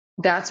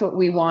 That's what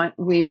we want.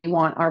 We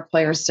want our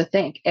players to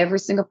think. Every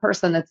single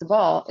person that's the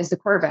ball is the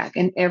quarterback,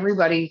 and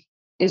everybody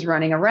is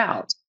running a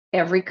route.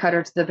 Every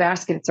cutter to the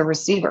basket, it's a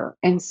receiver.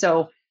 And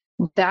so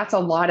that's a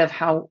lot of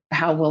how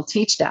we'll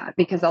teach that,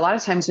 because a lot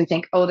of times we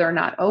think, oh, they're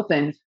not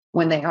open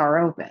when they are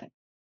open,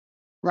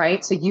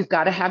 right? So you've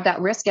got to have that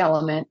risk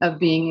element of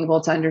being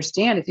able to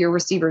understand if your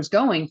receiver's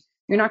going,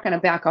 you're not going to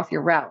back off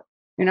your route.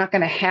 You're not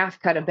going to half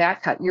cut a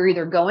back cut. You're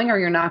either going or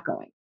you're not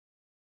going.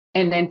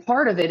 And then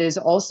part of it is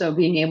also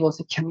being able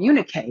to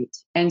communicate.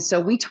 And so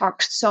we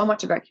talk so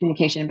much about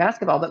communication in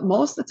basketball, but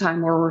most of the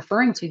time we're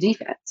referring to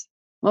defense.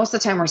 Most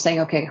of the time we're saying,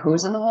 okay,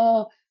 who's in the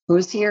hole?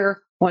 Who's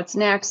here? What's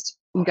next?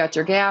 You got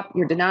your gap,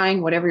 you're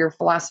denying, whatever your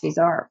philosophies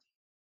are.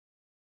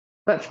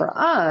 But for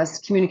us,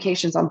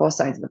 communication's on both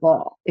sides of the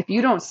ball. If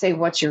you don't say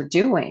what you're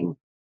doing,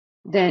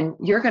 then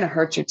you're going to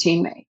hurt your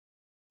teammate.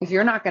 If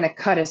you're not going to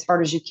cut as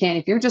hard as you can,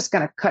 if you're just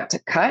going to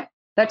cut,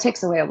 that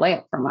takes away a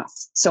layup from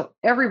us. So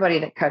everybody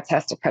that cuts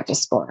has to cut to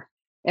score.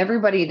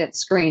 Everybody that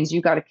screens,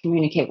 you got to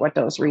communicate what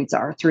those reads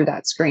are through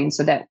that screen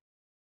so that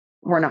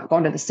we're not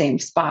going to the same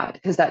spot,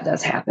 because that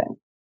does happen.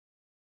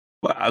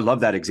 Well, I love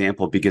that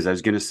example, because I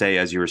was going to say,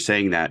 as you were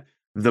saying that,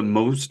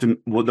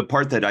 the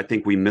part that I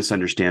think we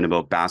misunderstand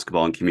about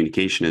basketball and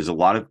communication is a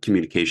lot of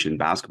communication in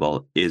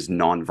basketball is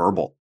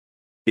nonverbal.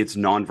 It's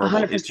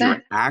nonverbal. 100%. It's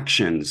your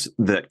actions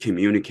that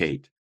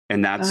communicate.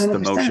 And that's 100%. The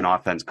motion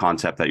offense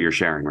concept that you're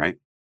sharing, right?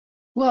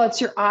 Well,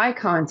 it's your eye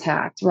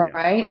contact,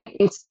 right?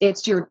 Yeah.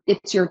 It's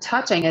your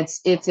touching.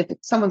 It's if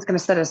someone's going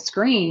to set a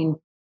screen,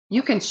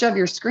 you can shove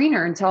your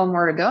screener and tell them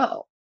where to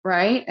go,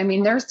 right? I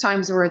mean, there's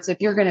times where it's, if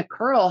you're going to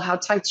curl, how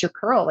tight's your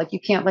curl? Like, you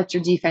can't let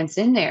your defense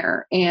in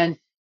there. And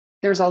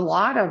there's a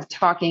lot of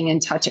talking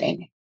and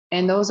touching.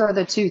 And those are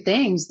the two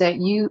things that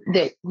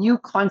you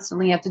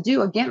constantly have to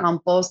do, again, on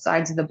both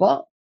sides of the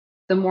ball.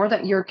 The more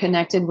that you're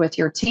connected with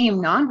your team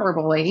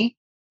nonverbally,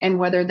 and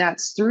whether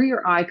that's through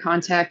your eye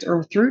contact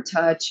or through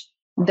touch,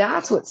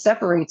 that's what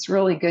separates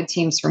really good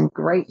teams from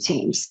great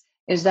teams,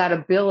 is that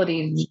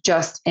ability to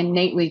just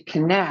innately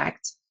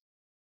connect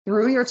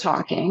through your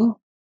talking,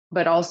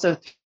 but also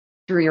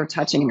through your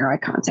touching and your eye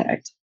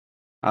contact.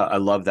 I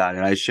love that.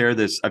 And I've shared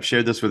this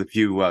with a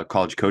few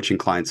college coaching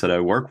clients that I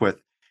work with,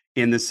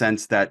 in the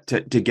sense that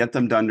to get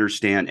them to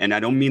understand, and I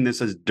don't mean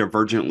this as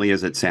divergently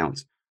as it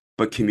sounds,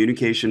 but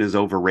communication is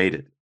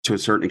overrated to a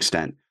certain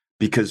extent,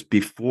 because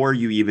before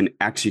you even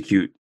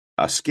execute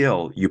a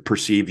skill, you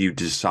perceive, you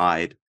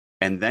decide,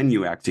 and then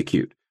you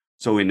execute.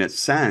 So in a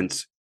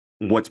sense,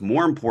 what's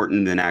more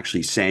important than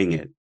actually saying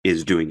it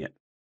is doing it.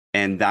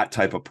 And that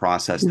type of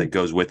process that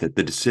goes with it.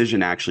 The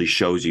decision actually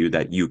shows you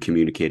that you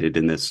communicated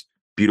in this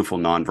beautiful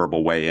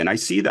nonverbal way. And I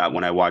see that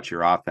when I watch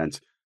your offense.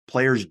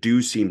 Players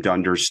do seem to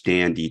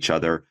understand each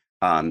other,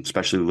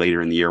 especially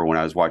later in the year when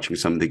I was watching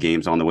some of the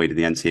games on the way to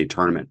the NCAA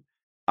tournament.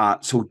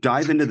 So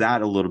dive into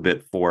that a little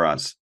bit for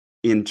us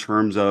in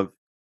terms of,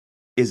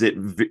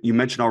 you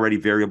mentioned already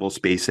variable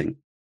spacing.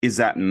 Is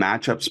that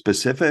matchup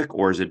specific,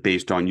 or is it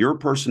based on your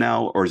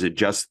personnel, or is it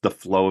just the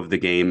flow of the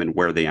game and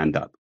where they end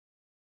up?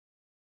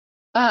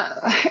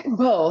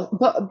 Both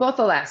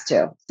the last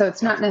two. So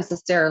it's not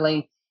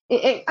necessarily,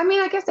 I mean,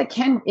 I guess it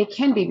can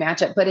be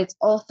matchup, but it's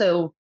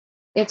also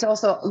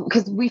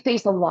because we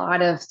face a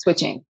lot of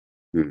switching,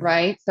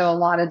 right? So a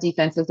lot of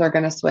defenses are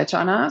going to switch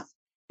on us.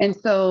 And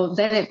so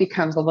then it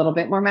becomes a little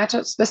bit more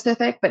matchup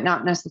specific, but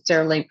not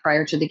necessarily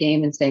prior to the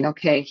game and saying,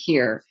 okay,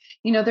 here,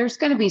 there's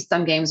going to be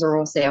some games where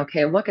we'll say,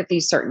 okay, look at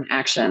these certain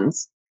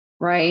actions,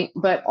 right?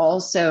 But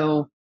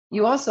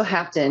you also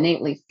have to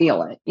innately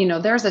feel it.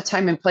 There's a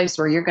time and place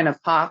where you're going to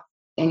pop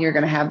and you're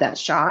going to have that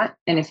shot.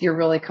 And if you're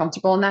really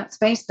comfortable in that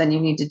space, then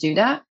you need to do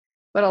that.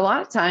 But a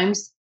lot of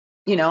times,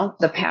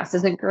 the pass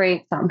isn't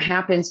great, something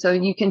happens, so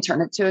you can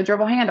turn it to a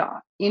dribble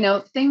handoff,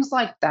 things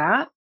like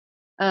that.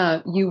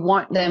 You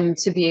want them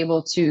to be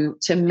able to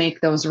make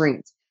those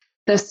reads.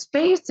 The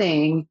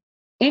spacing,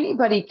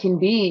 anybody can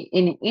be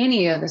in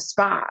any of the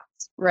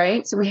spots,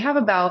 right? So we have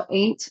about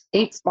eight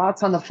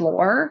spots on the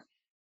floor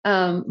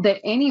that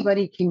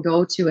anybody can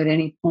go to at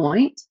any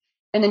point,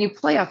 and then you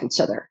play off each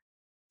other.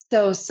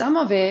 So some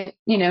of it,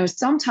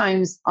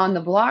 sometimes on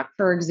the block,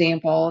 for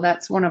example,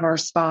 that's one of our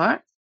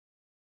spots.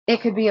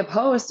 It could be a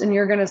post and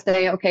you're going to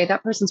say, okay,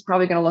 that person's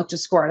probably going to look to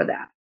score out of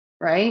that,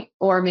 right?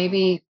 Or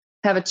maybe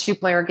have a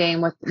 2-player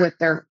game with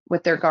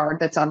their guard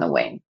that's on the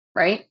wing,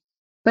 right?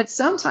 But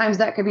sometimes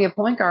that could be a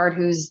point guard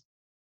who's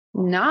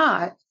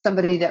not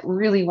somebody that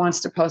really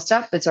wants to post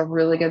up, that's a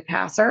really good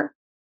passer.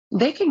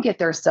 They can get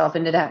themselves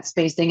into that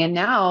spacing, and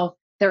now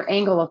their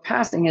angle of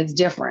passing is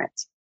different,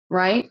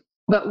 right?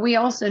 But we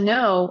also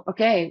know,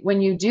 okay,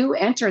 when you do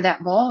enter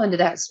that ball into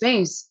that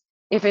space,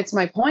 if it's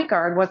my point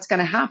guard, what's going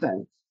to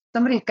happen?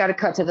 Somebody's got to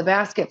cut to the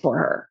basket for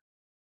her,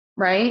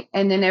 right?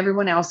 And then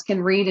everyone else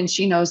can read, and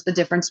she knows the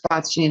different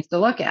spots she needs to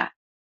look at.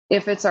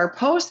 If it's our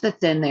post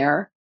that's in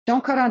there,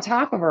 don't cut on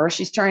top of her.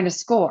 She's trying to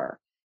score.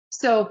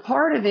 So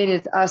part of it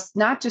is us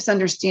not just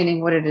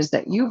understanding what it is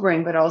that you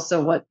bring, but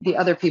also what the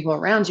other people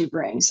around you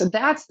bring. So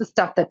that's the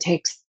stuff that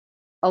takes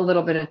a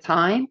little bit of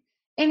time.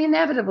 And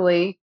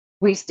inevitably,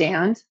 we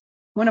stand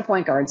when a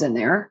point guard's in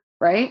there,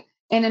 right?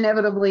 And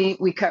inevitably,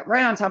 we cut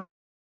right on top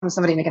of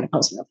somebody making a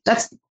post move.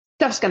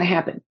 Stuff's going to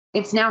happen.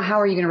 It's now, how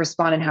are you going to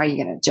respond and how are you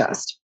going to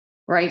adjust,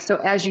 right? So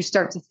as you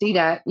start to see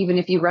that, even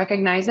if you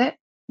recognize it,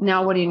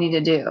 now what do you need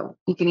to do?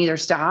 You can either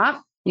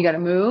stop, you got to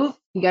move,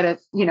 you got to,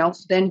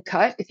 then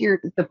cut if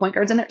the point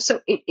guard's in there. So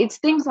it's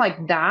things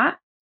like that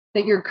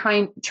you're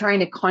trying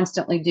to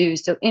constantly do.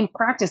 So in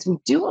practice, we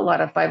do a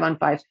lot of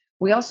 5-on-5.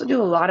 We also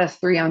do a lot of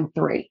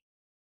 3-on-3.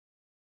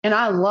 And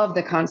I love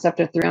the concept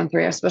of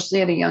 3-on-3,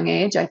 especially at a young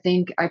age. I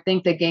think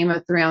the game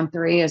of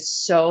 3-on-3 is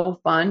so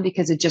fun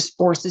because it just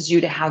forces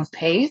you to have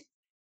pace,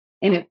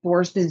 and it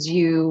forces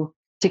you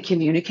to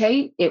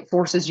communicate. It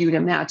forces you to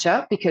match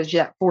up because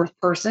that fourth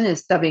person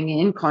is subbing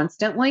in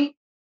constantly.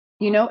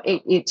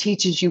 It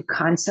teaches you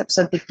concepts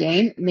of the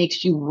game. It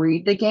makes you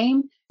read the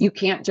game. You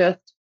can't just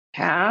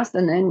pass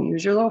and then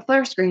use your little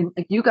flare screen.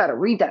 Like, you got to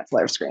read that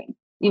flare screen.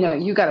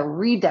 You got to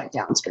read that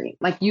down screen.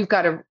 Like, you've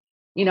got to,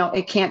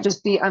 it can't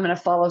just be, I'm going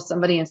to follow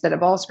somebody instead of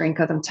ball screen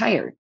because I'm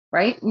tired,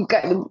 right?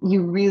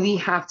 You really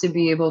have to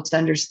be able to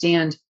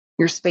understand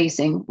your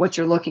spacing, what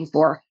you're looking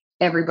for.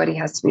 Everybody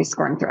has to be a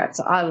scoring threat.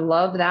 So I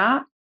love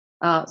that.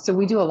 So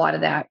we do a lot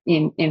of that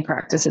in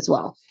practice as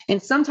well.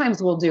 And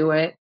sometimes we'll do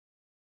it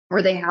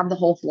where they have the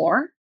whole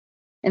floor.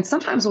 And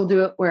sometimes we'll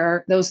do it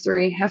where those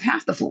three have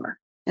half the floor.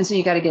 And so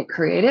you got to get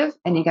creative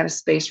and you got to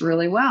space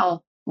really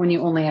well when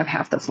you only have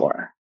half the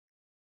floor.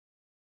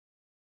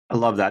 I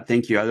love that.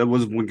 Thank you. That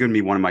was going to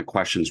be one of my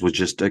questions, was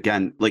just,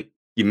 again, like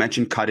you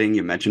mentioned cutting,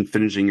 you mentioned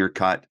finishing your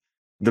cut.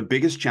 The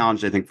biggest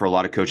challenge, I think, for a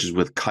lot of coaches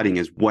with cutting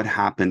is what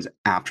happens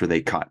after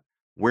they cut.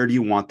 Where do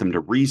you want them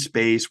to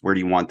respace? Where do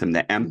you want them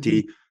to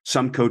empty?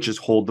 some coaches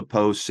hold the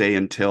post, say,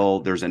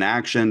 until there's an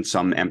action,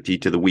 some empty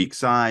to the weak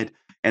side,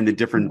 and the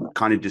different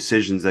kind of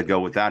decisions that go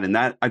with that. And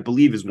that, I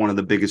believe, is one of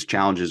the biggest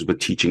challenges with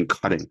teaching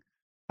cutting.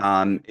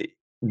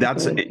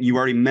 That's you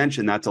already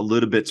mentioned that's a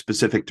little bit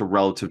specific to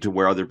relative to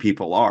where other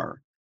people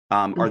are.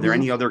 Are there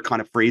any other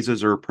kind of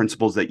phrases or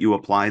principles that you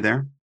apply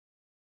there?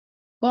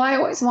 Well, I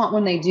always want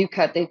when they do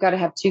cut, they've got to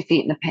have 2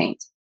 feet in the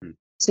paint.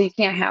 So you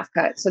can't half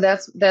cut. So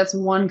that's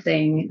one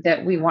thing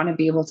that we want to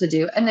be able to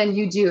do. And then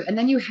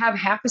you have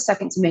half a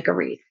second to make a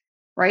read,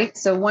 right?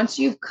 So once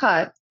you've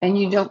cut and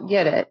you don't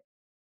get it,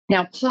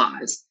 now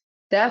pause.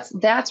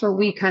 That's where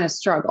we kind of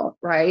struggle,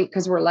 right?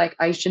 Because we're like,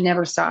 I should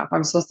never stop.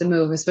 I'm supposed to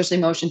move, especially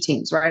motion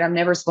teams, right? I'm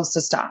never supposed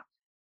to stop.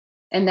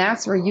 And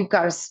that's where you've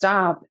got to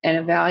stop and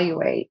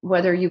evaluate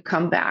whether you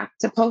come back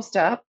to post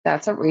up.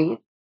 That's a read,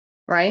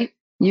 right?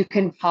 You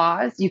can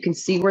pause. You can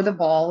see where the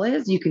ball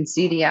is. You can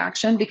see the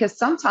action, because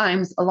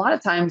sometimes, a lot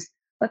of times,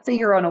 let's say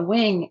you're on a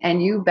wing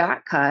and you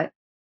back cut,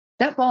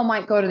 that ball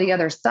might go to the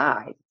other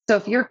side. So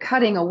if you're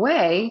cutting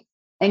away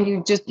and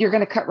you're going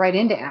to cut right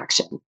into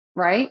action,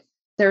 right?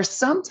 There's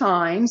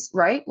sometimes,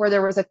 right, where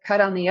there was a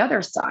cut on the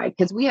other side,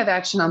 because we have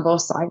action on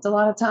both sides a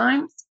lot of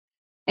times.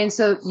 And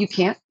so you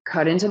can't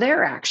cut into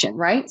their action,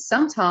 right?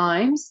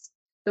 Sometimes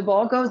the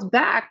ball goes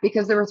back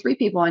because there were 3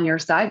 people on your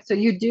side. So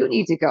you do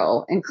need to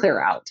go and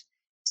clear out.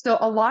 So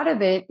a lot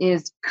of it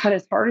is cut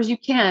as hard as you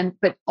can.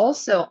 But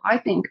also, I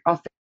think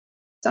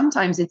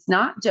sometimes it's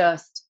not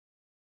just,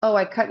 oh,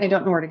 I cut and I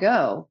don't know where to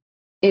go.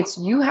 It's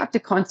you have to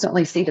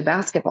constantly see the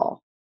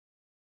basketball.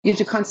 You have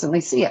to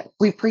constantly see it.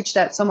 We preach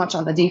that so much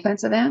on the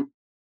defensive end.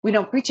 We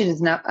don't preach it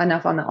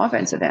enough on the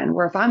offensive end,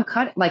 where if I'm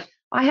cutting, like,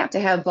 I have to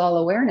have ball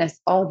awareness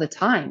all the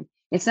time.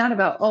 It's not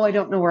about, oh, I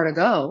don't know where to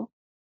go.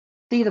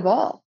 See the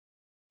ball.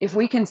 If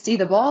we can see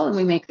the ball and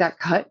we make that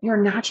cut, you're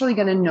naturally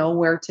going to know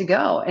where to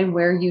go and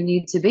where you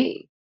need to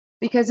be.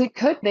 Because it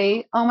could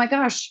be, oh my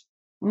gosh,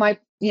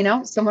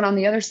 someone on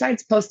the other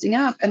side's posting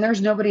up and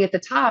there's nobody at the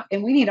top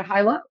and we need a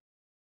high low,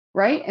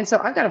 right? And so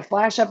I've got to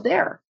flash up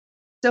there.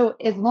 So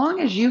as long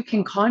as you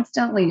can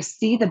constantly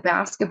see the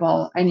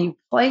basketball and you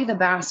play the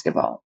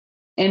basketball,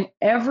 and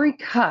every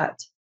cut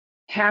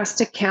has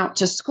to count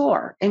to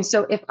score. And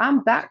so if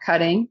I'm back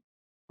cutting,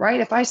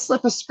 right, if I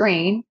slip a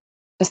screen,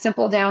 a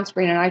simple down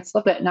screen, and I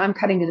slip it and I'm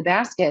cutting to the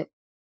basket,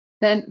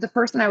 then the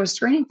person I was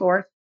screening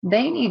for,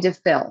 they need to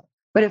fill.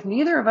 But if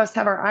neither of us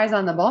have our eyes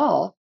on the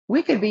ball,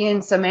 we could be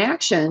in some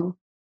action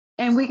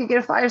and we could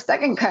get a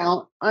 5-second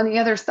count on the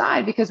other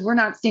side because we're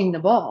not seeing the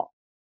ball.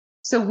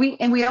 So we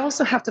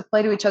also have to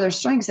play to each other's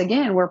strengths.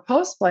 Again, we're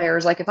post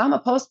players. Like if I'm a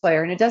post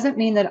player, and it doesn't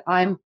mean that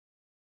I'm,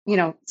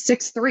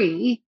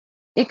 6'3",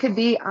 it could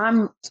be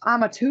I'm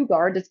a 2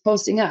 guard that's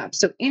posting up.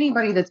 So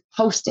anybody that's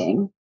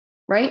posting,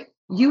 right,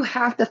 you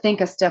have to think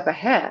a step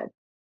ahead,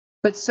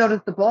 but so does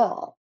the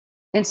ball.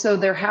 And so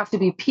there have to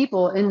be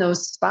people in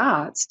those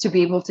spots to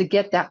be able to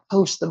get that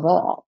post the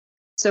ball.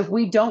 So if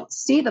we don't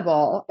see the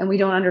ball and we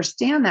don't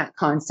understand that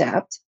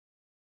concept,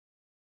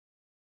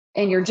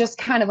 and you're just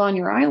kind of on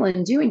your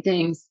island doing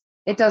things,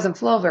 it doesn't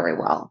flow very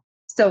well.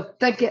 So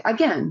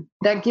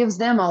that gives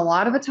them a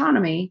lot of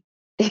autonomy.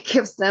 It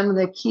gives them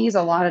the keys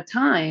a lot of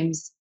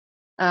times.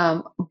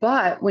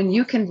 But when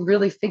you can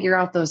really figure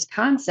out those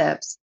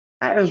concepts,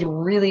 that is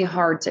really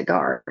hard to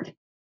guard.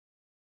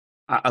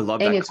 I love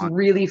that. And it's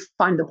really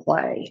fun to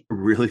play.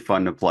 Really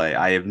fun to play.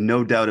 I have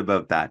no doubt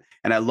about that.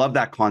 And I love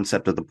that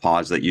concept of the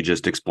pause that you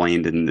just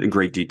explained in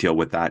great detail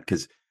with that,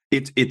 because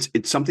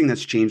it's something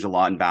that's changed a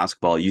lot in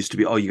basketball. It used to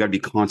be, oh, you got to be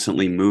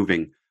constantly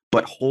moving.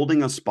 But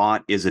holding a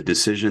spot is a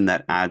decision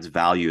that adds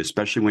value,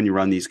 especially when you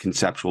run these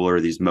conceptual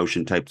or these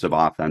motion types of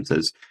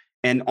offenses.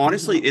 And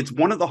honestly, it's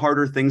one of the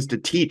harder things to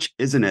teach,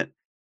 isn't it?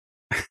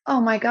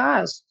 Oh my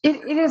gosh.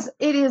 It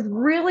is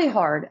really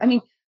hard. I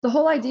mean, the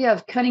whole idea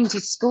of cutting to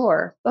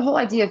score, the whole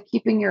idea of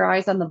keeping your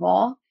eyes on the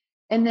ball,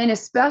 and then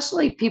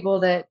especially people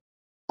that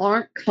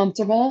aren't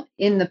comfortable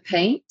in the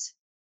paint,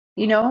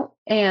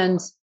 and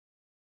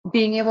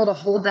being able to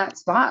hold that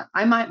spot.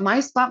 My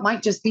spot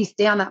might just be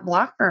stay on that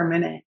block for a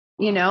minute,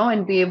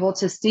 and be able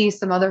to see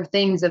some other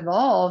things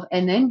evolve,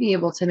 and then be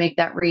able to make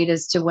that read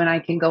as to when I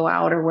can go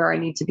out or where I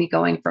need to be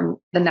going from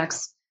the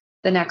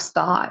next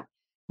thought.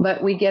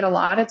 But we get a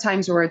lot of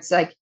times where it's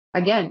like,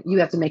 again, you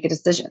have to make a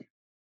decision.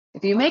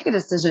 If you make a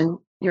decision,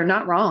 you're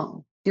not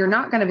wrong. You're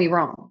not going to be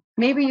wrong.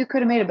 Maybe you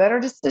could have made a better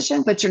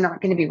decision, but you're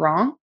not going to be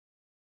wrong.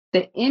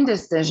 The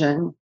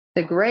indecision,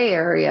 the gray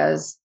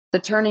areas, the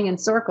turning in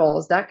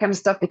circles, that kind of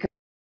stuff, because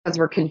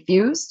we're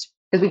confused,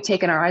 because we've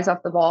taken our eyes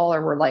off the ball,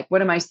 or we're like,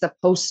 what am I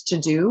supposed to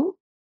do?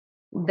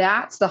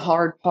 That's the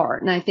hard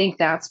part. And I think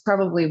that's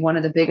probably one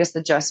of the biggest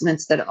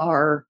adjustments that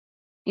are,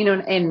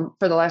 and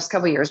for the last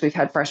couple of years, we've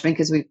had freshmen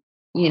because we've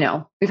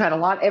had a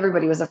lot,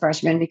 everybody was a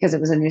freshman because it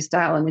was a new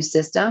style, a new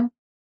system.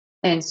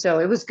 And so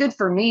it was good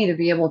for me to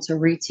be able to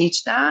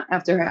reteach that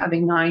after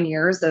having 9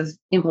 years of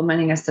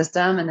implementing a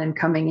system and then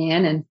coming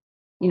in and,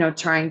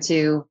 trying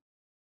to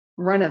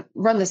run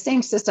the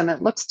same system.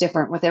 It looks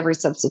different with every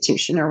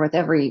substitution or with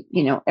every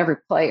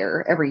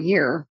player every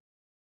year,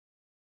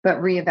 but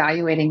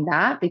reevaluating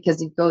that,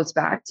 because it goes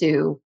back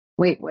to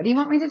wait, what do you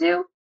want me to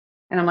do?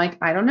 And I'm like,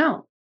 I don't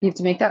know. You have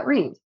to make that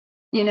read,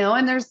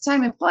 and there's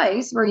time and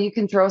place where you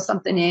can throw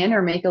something in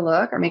or make a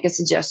look or make a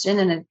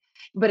suggestion.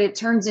 But it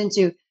turns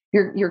into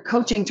your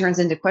coaching turns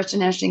into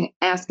question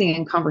asking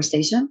and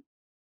conversation,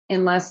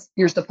 unless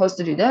you're supposed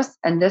to do this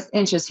and this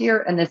inch is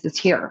here and this is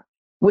here,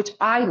 which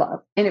I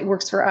love. And it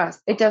works for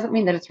us. It doesn't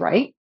mean that it's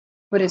right,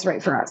 but it's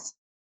right for us.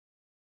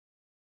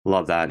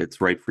 Love that. It's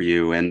right for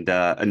you. And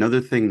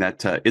another thing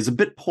that is a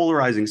bit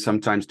polarizing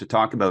sometimes to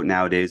talk about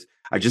nowadays,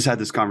 I just had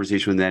this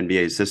conversation with an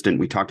NBA assistant.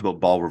 We talked about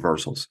ball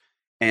reversals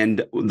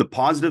and the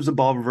positives of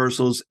ball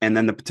reversals and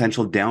then the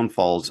potential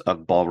downfalls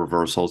of ball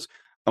reversals.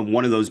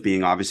 One of those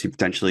being obviously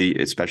potentially,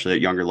 especially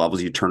at younger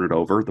levels, you turn it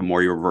over, the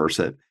more you reverse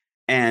it,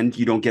 and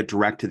you don't get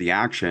direct to the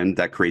action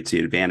that creates the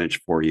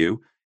advantage for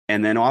you.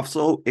 And then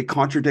also it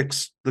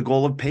contradicts the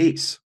goal of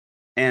pace.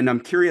 And I'm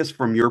curious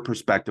from your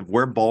perspective,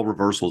 where ball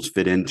reversals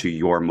fit into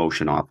your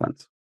motion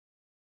offense.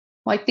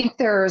 Well, I think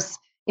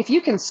if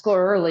you can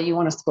score early, you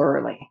want to score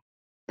early.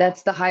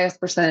 That's the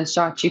highest percentage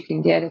shot you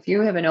can get. If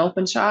you have an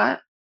open shot,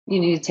 you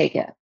need to take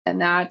it.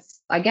 And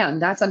that's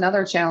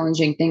another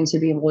challenging thing to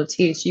be able to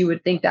teach. You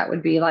would think that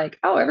would be like,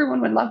 oh, everyone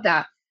would love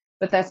that.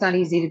 But that's not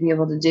easy to be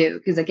able to do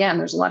because, again,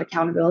 there's a lot of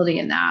accountability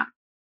in that.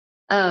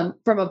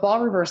 From a ball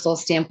reversal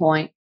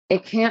standpoint,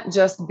 it can't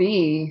just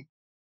be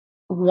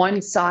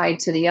one side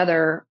to the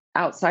other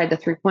outside the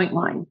 3-point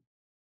line,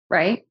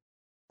 right?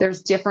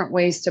 There's different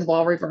ways to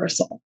ball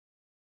reversal.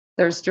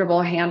 There's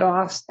dribble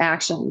handoffs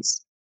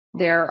actions.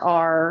 There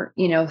are,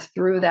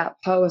 through that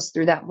post,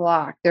 through that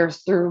block, there's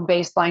through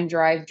baseline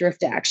drive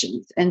drift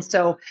actions. And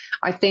so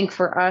I think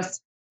for us,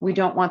 we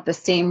don't want the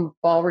same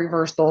ball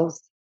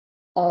reversals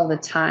all the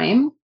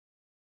time.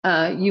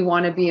 You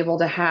want to be able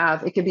to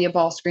have, it could be a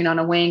ball screen on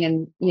a wing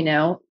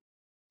and,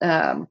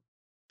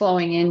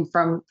 flowing in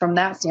from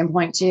that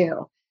standpoint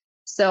too.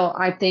 So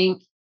I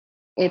think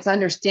it's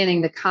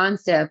understanding the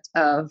concept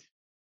of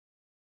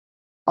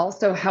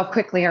also how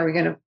quickly are we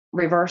going to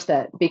reverse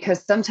it?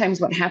 Because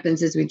sometimes what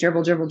happens is we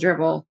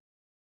dribble,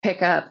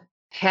 pick up,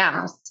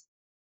 pass,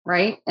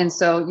 right? And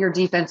so your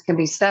defense can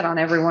be set on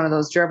every one of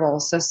those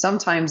dribbles. So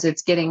sometimes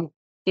it's getting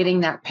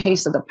that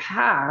pace of the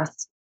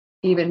pass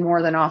even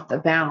more than off the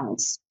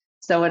bounce.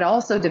 So it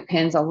also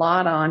depends a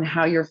lot on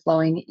how you're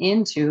flowing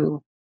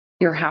into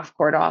your half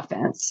court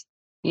offense.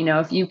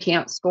 If you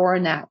can't score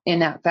in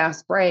that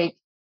fast break,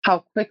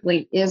 how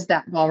quickly is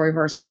that ball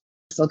reversal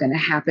going to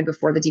happen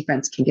before the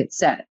defense can get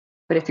set?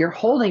 But if you're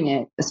holding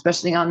it,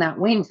 especially on that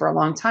wing for a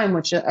long time,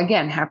 which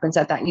again happens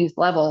at that youth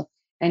level,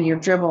 and you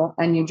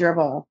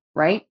dribble,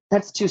 right?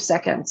 That's 2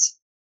 seconds.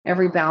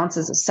 Every bounce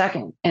is a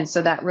second. And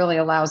so that really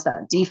allows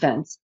that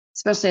defense,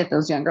 especially at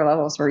those younger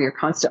levels where you're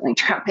constantly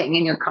trapping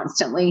and you're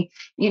constantly,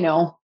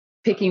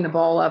 picking the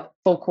ball up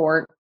full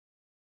court.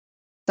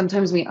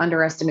 Sometimes we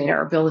underestimate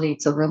our ability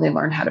to really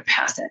learn how to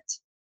pass it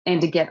and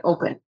to get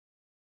open.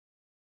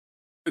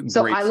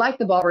 So I like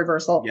the ball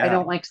reversal. Yeah. I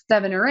don't like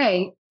 7 or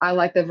 8. I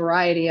like the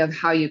variety of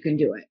how you can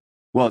do it.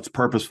 Well, it's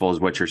purposeful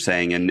is what you're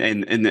saying. And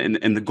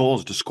the goal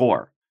is to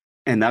score.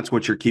 And that's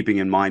what you're keeping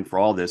in mind for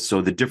all this.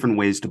 So the different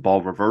ways to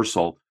ball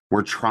reversal,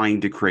 we're trying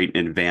to create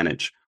an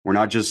advantage. We're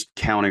not just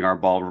counting our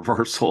ball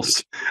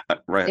reversals.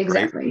 Right.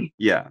 Exactly. Right?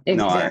 Yeah.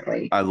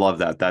 Exactly. No, I love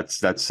that.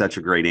 That's such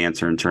a great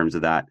answer in terms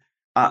of that.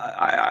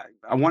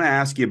 I want to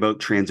ask you about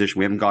transition.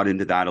 We haven't got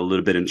into that a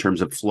little bit in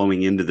terms of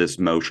flowing into this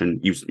motion.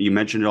 You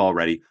mentioned it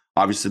already.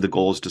 Obviously, the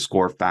goal is to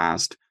score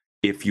fast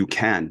if you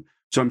can.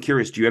 So I'm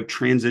curious, do you have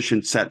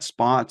transition set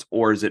spots,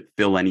 or is it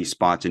fill any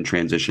spots in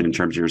transition in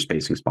terms of your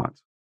spacing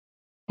spots?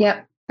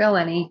 Yep, fill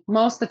any.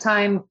 Most of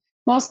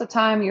the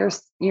time,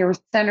 your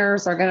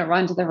centers are going to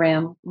run to the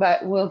rim,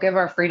 but we'll give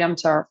our freedom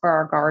for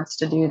our guards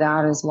to do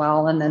that as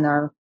well. And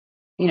then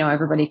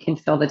everybody can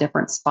fill the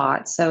different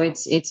spots. So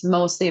it's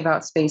mostly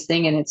about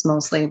spacing, and it's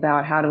mostly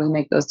about how do we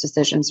make those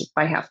decisions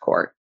by half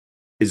court.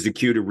 Is the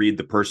cue to read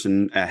the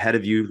person ahead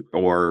of you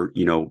or,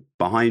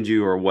 behind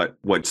you, or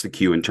what's the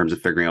cue in terms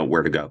of figuring out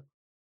where to go?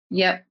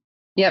 Yep.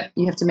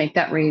 You have to make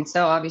that read.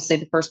 So obviously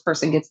the first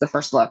person gets the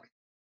first look.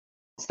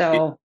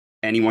 So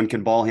anyone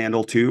can ball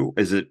handle too?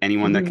 Is it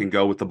anyone that can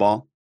go with the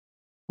ball?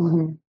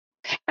 Mm-hmm.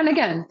 And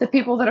again, the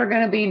people that are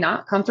going to be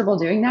not comfortable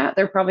doing that,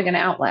 they're probably going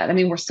to outlet. I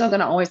mean, we're still going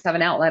to always have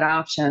an outlet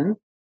option.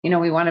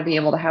 We want to be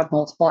able to have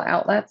multiple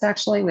outlets.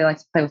 Actually, we like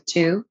to play with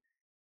 2.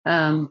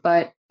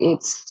 But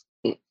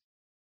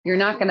you're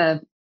not going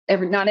to,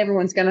 not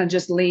everyone's going to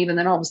just leave. And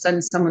then all of a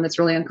sudden someone that's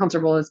really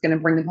uncomfortable is going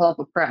to bring the ball up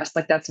a press.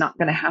 Like that's not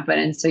going to happen.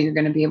 And so you're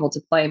going to be able to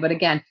play. But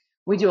again,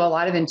 we do a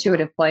lot of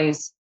intuitive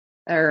plays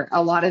or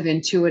a lot of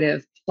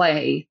intuitive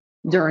play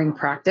during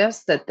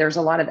practice, that there's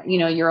a lot of,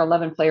 your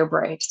 11 player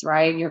breaks,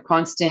 right? Your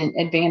constant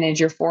advantage,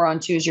 your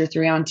 4-on-2s, your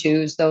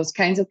 3-on-2s, those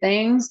kinds of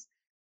things.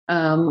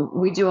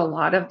 We do a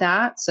lot of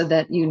that so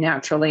that you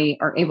naturally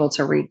are able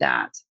to read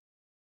that.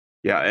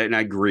 Yeah, and I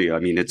agree. I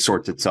mean, it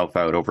sorts itself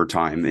out over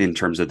time in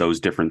terms of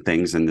those different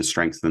things and the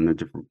strengths and the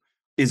different.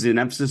 Is it an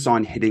emphasis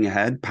on hitting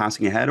ahead,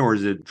 passing ahead, or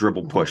is it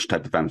dribble push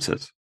type of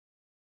emphasis?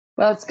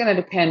 Well, it's going to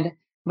depend,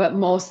 but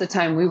most of the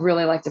time we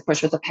really like to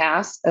push with the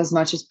pass as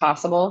much as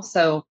possible.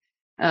 So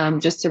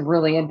just to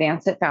really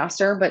advance it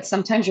faster. But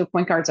sometimes your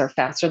point guards are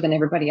faster than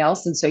everybody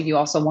else. And so you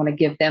also want to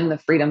give them the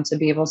freedom to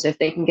be able to, if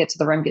they can get to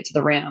the rim, get to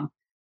the rim.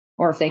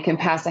 Or if they can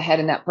pass ahead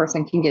and that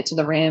person can get to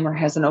the rim or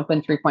has an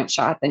open 3-point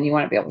shot, then you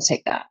want to be able to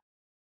take that.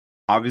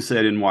 Obviously,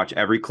 I didn't watch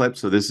every clip,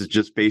 so this is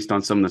just based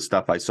on some of the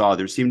stuff I saw.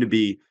 There seemed to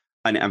be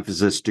an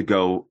emphasis to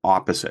go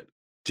opposite,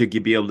 to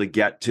be able to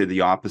get to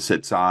the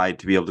opposite side,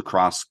 to be able to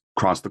cross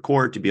the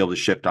court, to be able to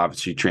shift,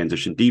 obviously,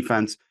 transition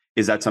defense.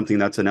 Is that something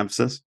that's an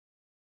emphasis?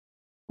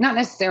 Not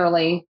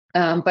necessarily,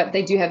 but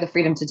they do have the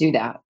freedom to do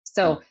that.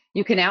 So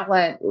you can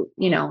outlet,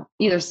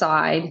 either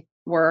side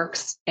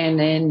works. And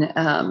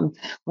then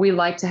we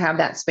like to have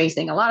that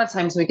spacing. A lot of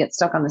times we get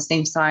stuck on the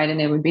same side,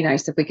 and it would be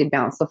nice if we could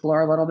bounce the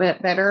floor a little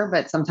bit better,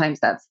 but sometimes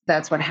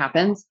that's what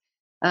happens.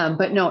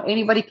 But no,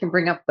 anybody can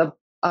bring up the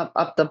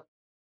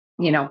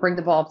bring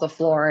the ball up the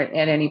floor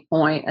at any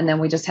point, and then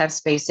we just have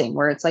spacing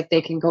where it's like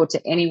they can go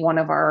to any one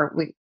of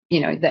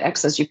the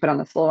X's you put on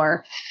the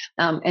floor,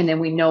 and then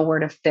we know where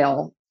to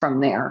fill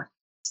from there.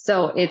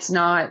 So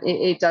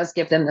it does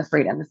give them the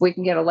freedom. If we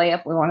can get a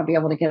layup, we want to be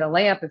able to get a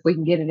layup. If we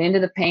can get it into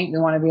the paint, we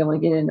want to be able to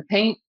get it into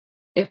paint.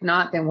 If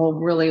not, then we'll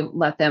really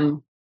let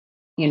them,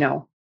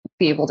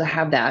 be able to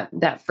have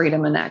that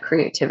freedom and that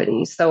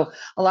creativity. So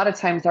a lot of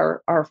times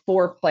our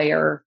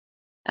 4-player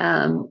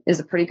is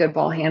a pretty good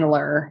ball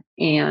handler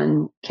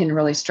and can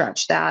really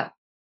stretch that.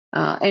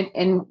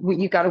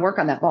 You got to work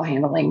on that ball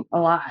handling a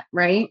lot,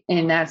 right?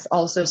 And that's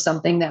also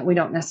something that we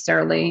don't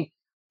necessarily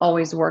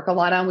always work a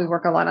lot on. We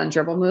work a lot on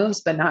dribble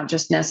moves, but not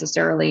just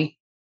necessarily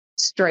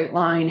straight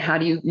line. How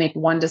do you make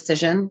one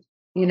decision,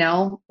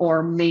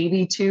 or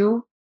maybe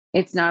two?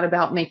 It's not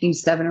about making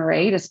 7 or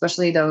 8,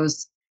 especially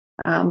those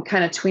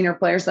kind of tweener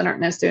players that aren't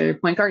necessarily your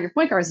point guard. Your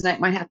point guards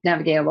might have to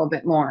navigate a little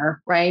bit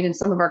more, right? And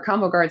some of our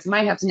combo guards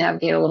might have to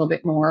navigate a little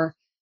bit more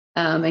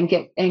and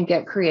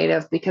get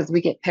creative, because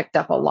we get picked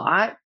up a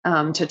lot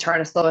to try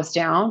to slow us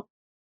down.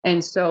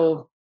 And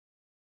so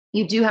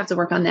you do have to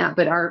work on that.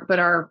 But our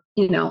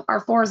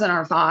 4s and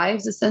our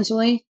 5s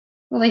essentially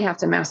really have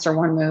to master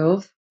one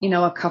move,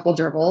 a couple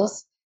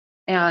dribbles.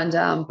 And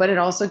but it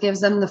also gives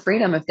them the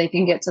freedom. If they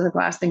can get to the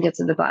glass, then get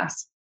to the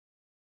glass.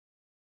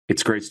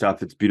 It's great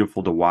stuff. It's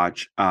beautiful to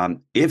watch.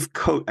 And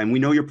we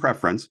know your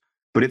preference,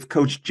 but if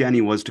Coach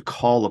Jennie was to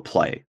call a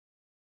play,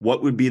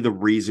 what would be the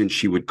reason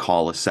she would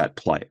call a set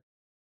play?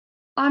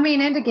 I mean,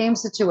 end of game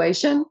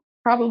situation,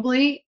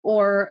 probably.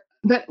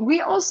 But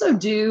we also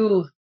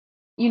do,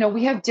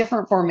 we have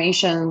different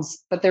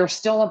formations, but they're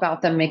still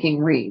about them making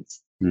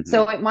reads. Mm-hmm.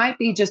 So it might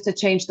be just to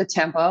change the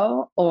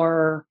tempo,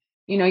 or,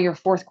 your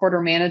fourth quarter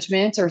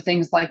management or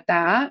things like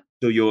that.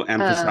 So you'll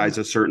emphasize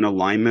a certain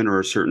alignment or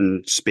a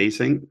certain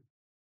spacing?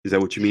 Is that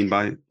what you mean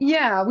by?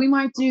 Yeah, we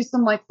might do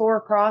some like 4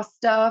 across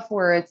stuff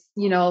where it's,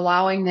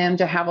 allowing them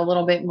to have a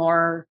little bit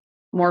more,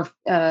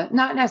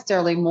 not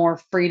necessarily more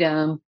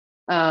freedom,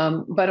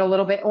 but a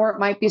little bit, or it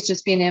might be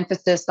just be an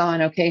emphasis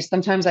on, okay,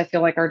 sometimes I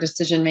feel like our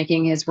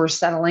decision-making is we're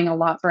settling a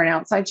lot for an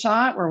outside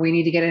shot where we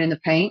need to get it in the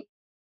paint.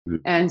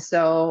 Mm-hmm. And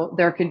so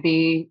there could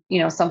be,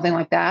 something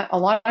like that. A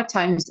lot of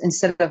times,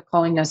 instead of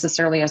calling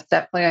necessarily a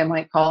set play, I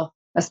might call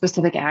a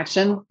specific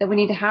action that we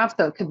need to have.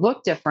 So it could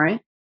look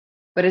different,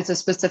 but it's a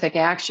specific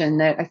action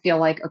that I feel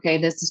like, okay,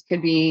 this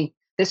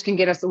can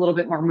get us a little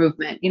bit more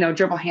movement.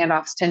 Dribble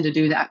handoffs tend to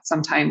do that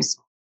sometimes.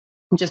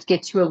 Just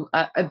get to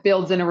a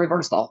builds in a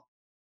reversal.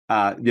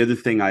 The other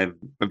thing I've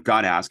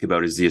got to ask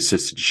about is the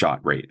assisted shot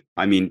rate.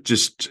 I mean,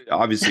 just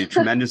obviously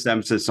tremendous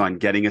emphasis on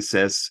getting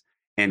assists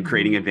and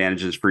creating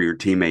advantages for your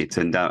teammates.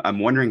 And I'm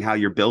wondering how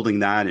you're building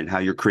that and how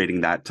you're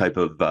creating that type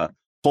of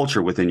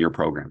culture within your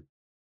program.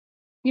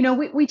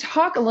 We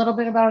talk a little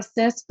bit about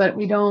assists, but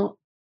we don't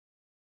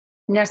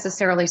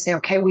necessarily say,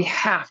 okay, we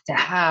have to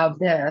have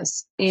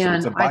this.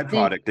 And so it's a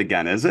byproduct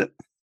again, is it?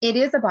 It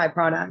is a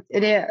byproduct.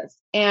 It is.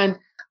 And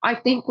I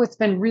think what's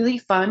been really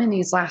fun in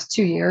these last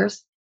 2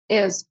 years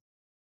is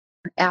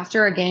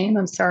after a game,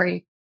 I'm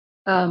sorry,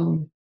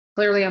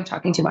 clearly I'm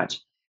talking too much.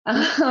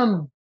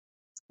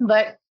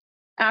 But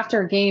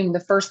after a game, the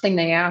first thing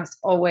they ask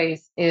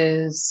always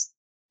is,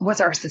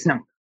 what's our assist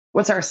number?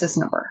 What's our assist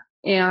number?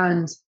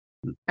 And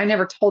I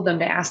never told them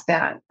to ask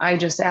that. I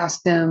just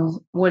asked them,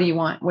 what do you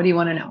want? What do you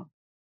want to know?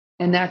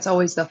 And that's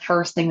always the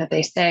first thing that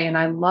they say. And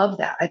I love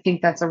that. I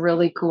think that's a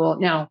really cool.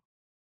 Now,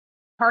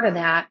 part of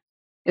that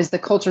is the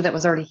culture that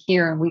was already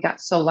here. And we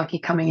got so lucky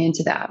coming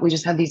into that. We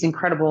just had these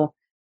incredible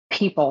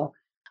people.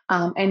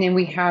 And then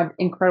we had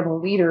incredible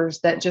leaders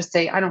that just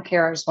say, I don't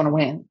care. I just want to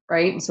win.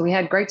 Right. And so we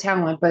had great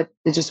talent, but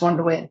they just wanted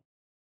to win.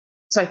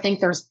 So I think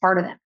there's part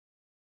of that.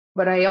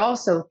 But I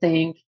also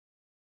think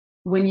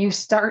when you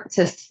start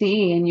to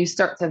see and you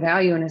start to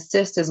value an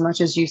assist as much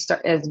as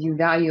you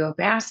value a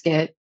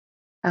basket,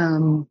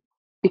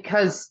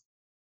 because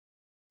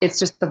it's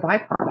just the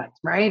byproduct,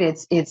 right?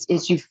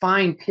 It's you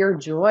find pure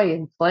joy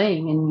in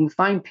playing, and you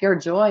find pure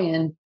joy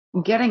in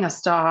getting a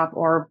stop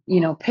or,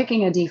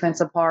 picking a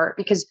defense apart,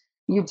 because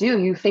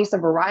you face a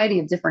variety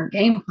of different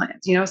game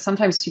plans.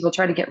 Sometimes people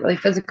try to get really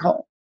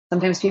physical.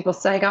 Sometimes people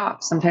sag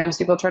off. Sometimes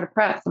people try to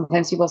press.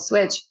 Sometimes people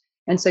switch.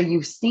 And so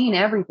you've seen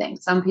everything.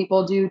 Some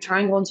people do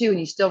triangle and two, and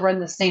you still run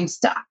the same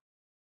stuff.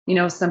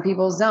 Some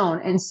people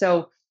zone. And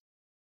so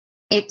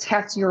it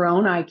tests your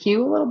own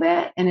IQ a little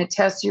bit, and it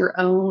tests your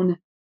own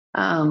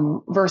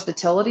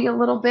versatility a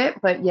little bit,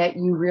 but yet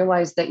you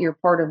realize that you're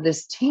part of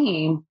this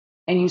team,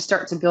 and you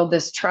start to build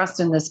this trust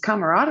and this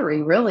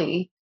camaraderie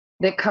really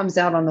that comes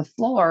out on the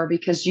floor,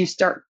 because you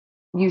start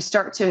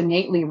to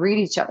innately read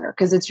each other,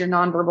 because it's your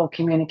nonverbal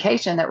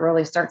communication that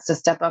really starts to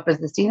step up as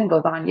the season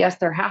goes on. Yes,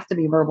 there has to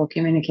be verbal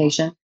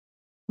communication,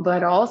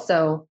 but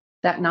also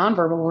that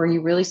nonverbal where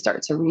you really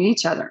start to read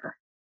each other.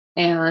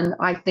 And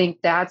I think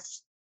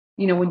that's,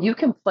 when you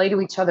can play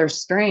to each other's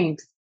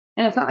strengths,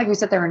 and it's not like we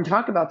sit there and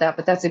talk about that,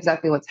 but that's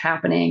exactly what's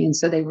happening. And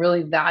so they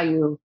really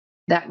value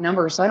that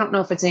number. So I don't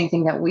know if it's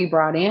anything that we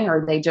brought in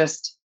or they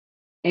just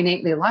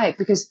innately like,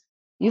 because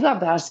you love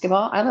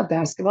basketball. I love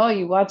basketball.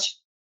 You watch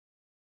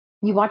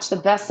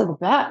the best of the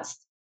best.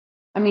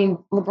 I mean,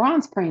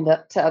 LeBron's playing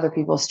to other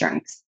people's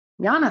strengths.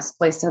 Giannis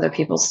plays to other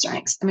people's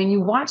strengths. I mean, you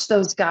watch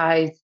those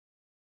guys,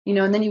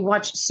 and then you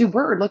watch Sue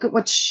Bird. Look at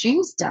what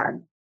she's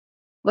done.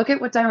 Look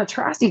at what Diana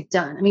Taurasi's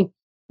done. I mean,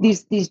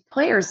 these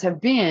players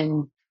have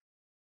been,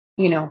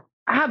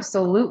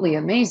 absolutely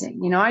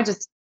amazing. I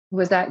just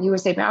was at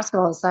USA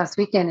Basketball this last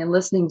weekend and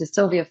listening to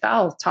Sylvia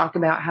Fowles talk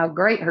about how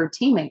great her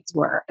teammates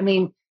were. I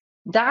mean,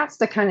 that's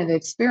the kind of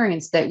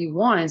experience that you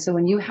want. And so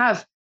when you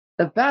have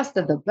the best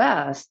of the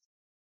best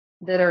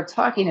that are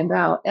talking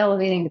about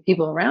elevating the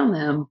people around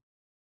them,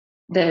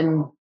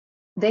 then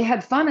they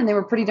had fun and they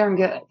were pretty darn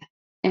good.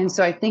 And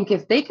so I think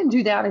if they can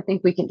do that, I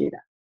think we can do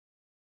that.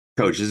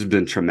 Coach, this has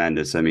been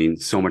tremendous. I mean,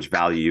 so much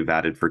value you've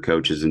added for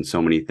coaches and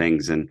so many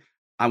things. And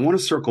I want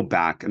to circle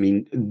back. I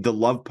mean, the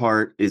love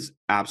part is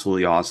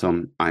absolutely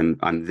awesome.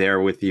 I'm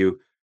there with you.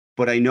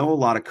 But I know a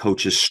lot of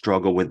coaches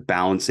struggle with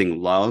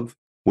balancing love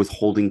with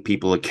holding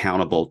people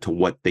accountable to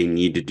what they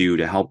need to do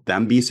to help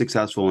them be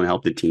successful and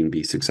help the team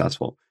be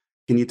successful.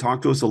 Can you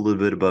talk to us a little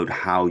bit about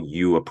how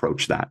you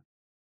approach that?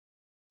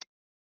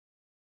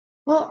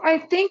 Well, I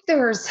think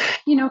there's,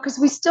 because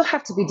we still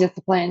have to be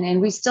disciplined,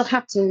 and we still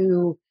have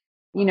to,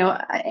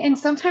 and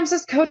sometimes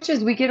as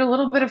coaches, we get a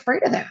little bit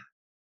afraid of that.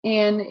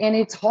 And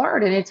it's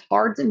hard, and it's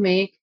hard to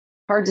make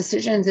hard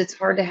decisions. It's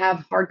hard to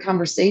have hard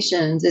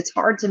conversations. It's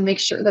hard to make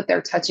sure that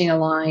they're touching a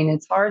line.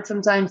 It's hard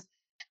sometimes.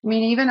 I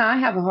mean, even I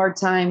have a hard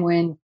time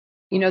when,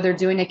 they're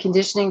doing a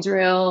conditioning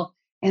drill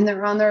and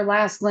they're on their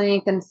last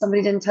length and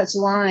somebody didn't touch a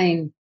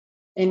line,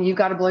 and you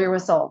got to blow your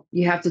whistle.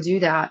 You have to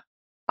do that.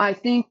 I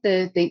think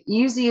that the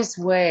easiest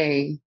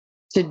way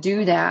to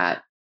do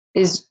that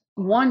is,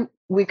 one,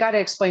 we got to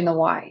explain the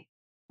why.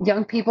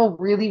 Young people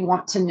really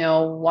want to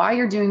know why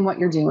you're doing what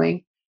you're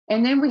doing.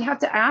 And then we have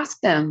to ask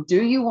them,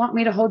 do you want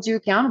me to hold you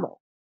accountable?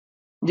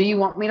 Do you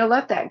want me to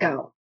let that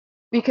go?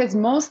 Because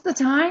most of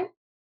the time,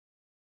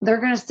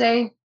 they're going to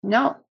say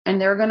no, and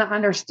they're going to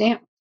understand.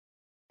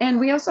 And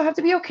we also have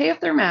to be okay if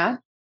they're mad.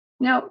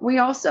 Now, we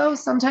also,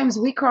 sometimes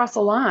we cross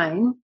a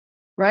line,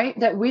 right,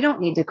 that we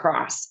don't need to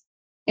cross.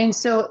 And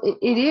so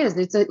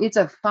it's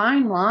a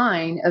fine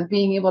line of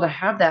being able to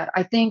have that.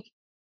 I think,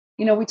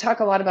 we talk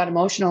a lot about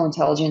emotional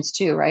intelligence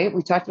too, right?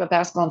 We talked about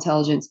basketball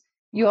intelligence.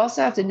 You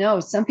also have to know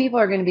some people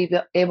are going to be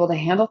able to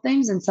handle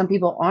things and some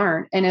people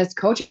aren't. And as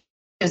coaches,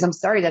 I'm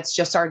sorry, that's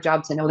just our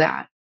job to know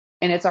that.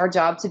 And it's our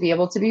job to be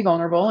able to be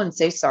vulnerable and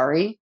say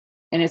sorry.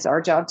 And it's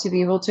our job to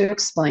be able to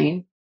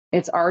explain.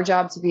 It's our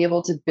job to be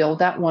able to build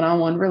that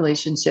one-on-one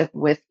relationship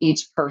with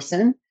each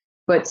person.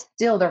 But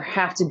still, there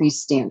have to be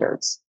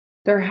standards.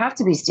 There have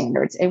to be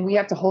standards, and we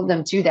have to hold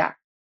them to that.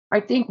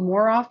 I think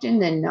more often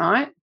than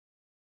not,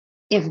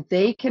 if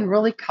they can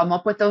really come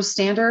up with those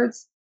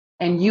standards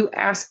and you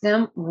ask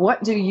them,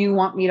 what do you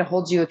want me to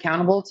hold you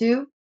accountable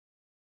to?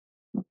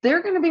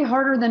 They're going to be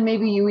harder than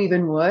maybe you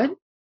even would.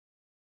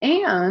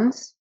 And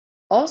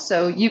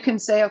also you can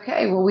say,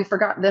 okay, well, we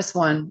forgot this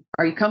one.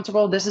 Are you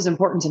comfortable? This is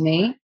important to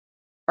me.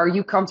 Are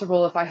you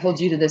comfortable if I hold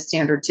you to this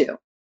standard too?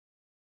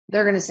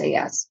 They're going to say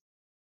yes.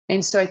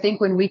 And so I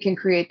think when we can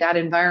create that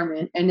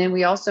environment, and then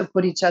we also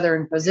put each other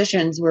in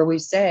positions where we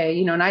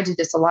say, and I do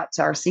this a lot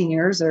to our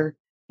seniors or,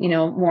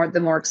 the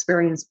more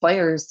experienced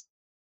players.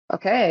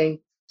 Okay,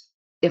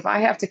 if I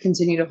have to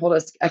continue to hold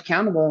us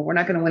accountable, we're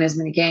not going to win as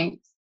many games.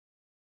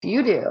 If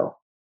you do,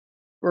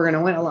 we're going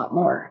to win a lot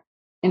more.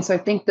 And so I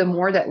think the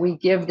more that we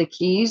give the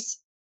keys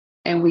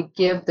and we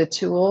give the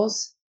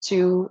tools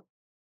to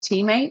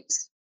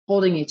teammates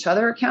holding each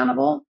other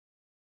accountable,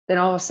 then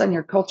all of a sudden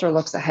your culture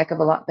looks a heck of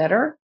a lot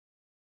better.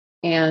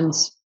 And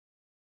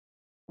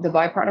the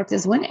byproduct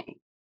is winning.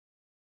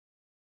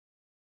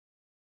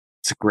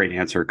 It's a great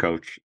answer,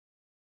 Coach.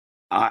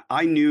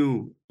 I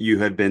knew you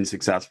had been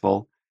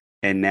successful.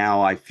 And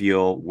now I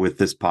feel with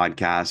this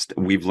podcast,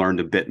 we've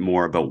learned a bit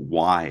more about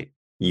why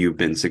you've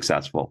been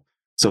successful.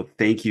 So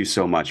thank you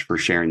so much for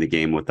sharing the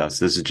game with us.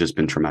 This has just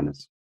been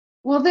tremendous.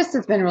 Well, this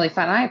has been really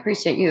fun. I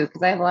appreciate you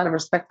because I have a lot of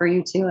respect for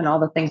you too and all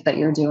the things that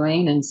you're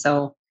doing. And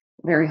so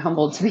very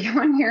humbled to be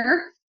on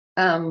here,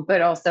 but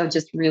also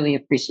just really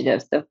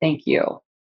appreciative. So thank you.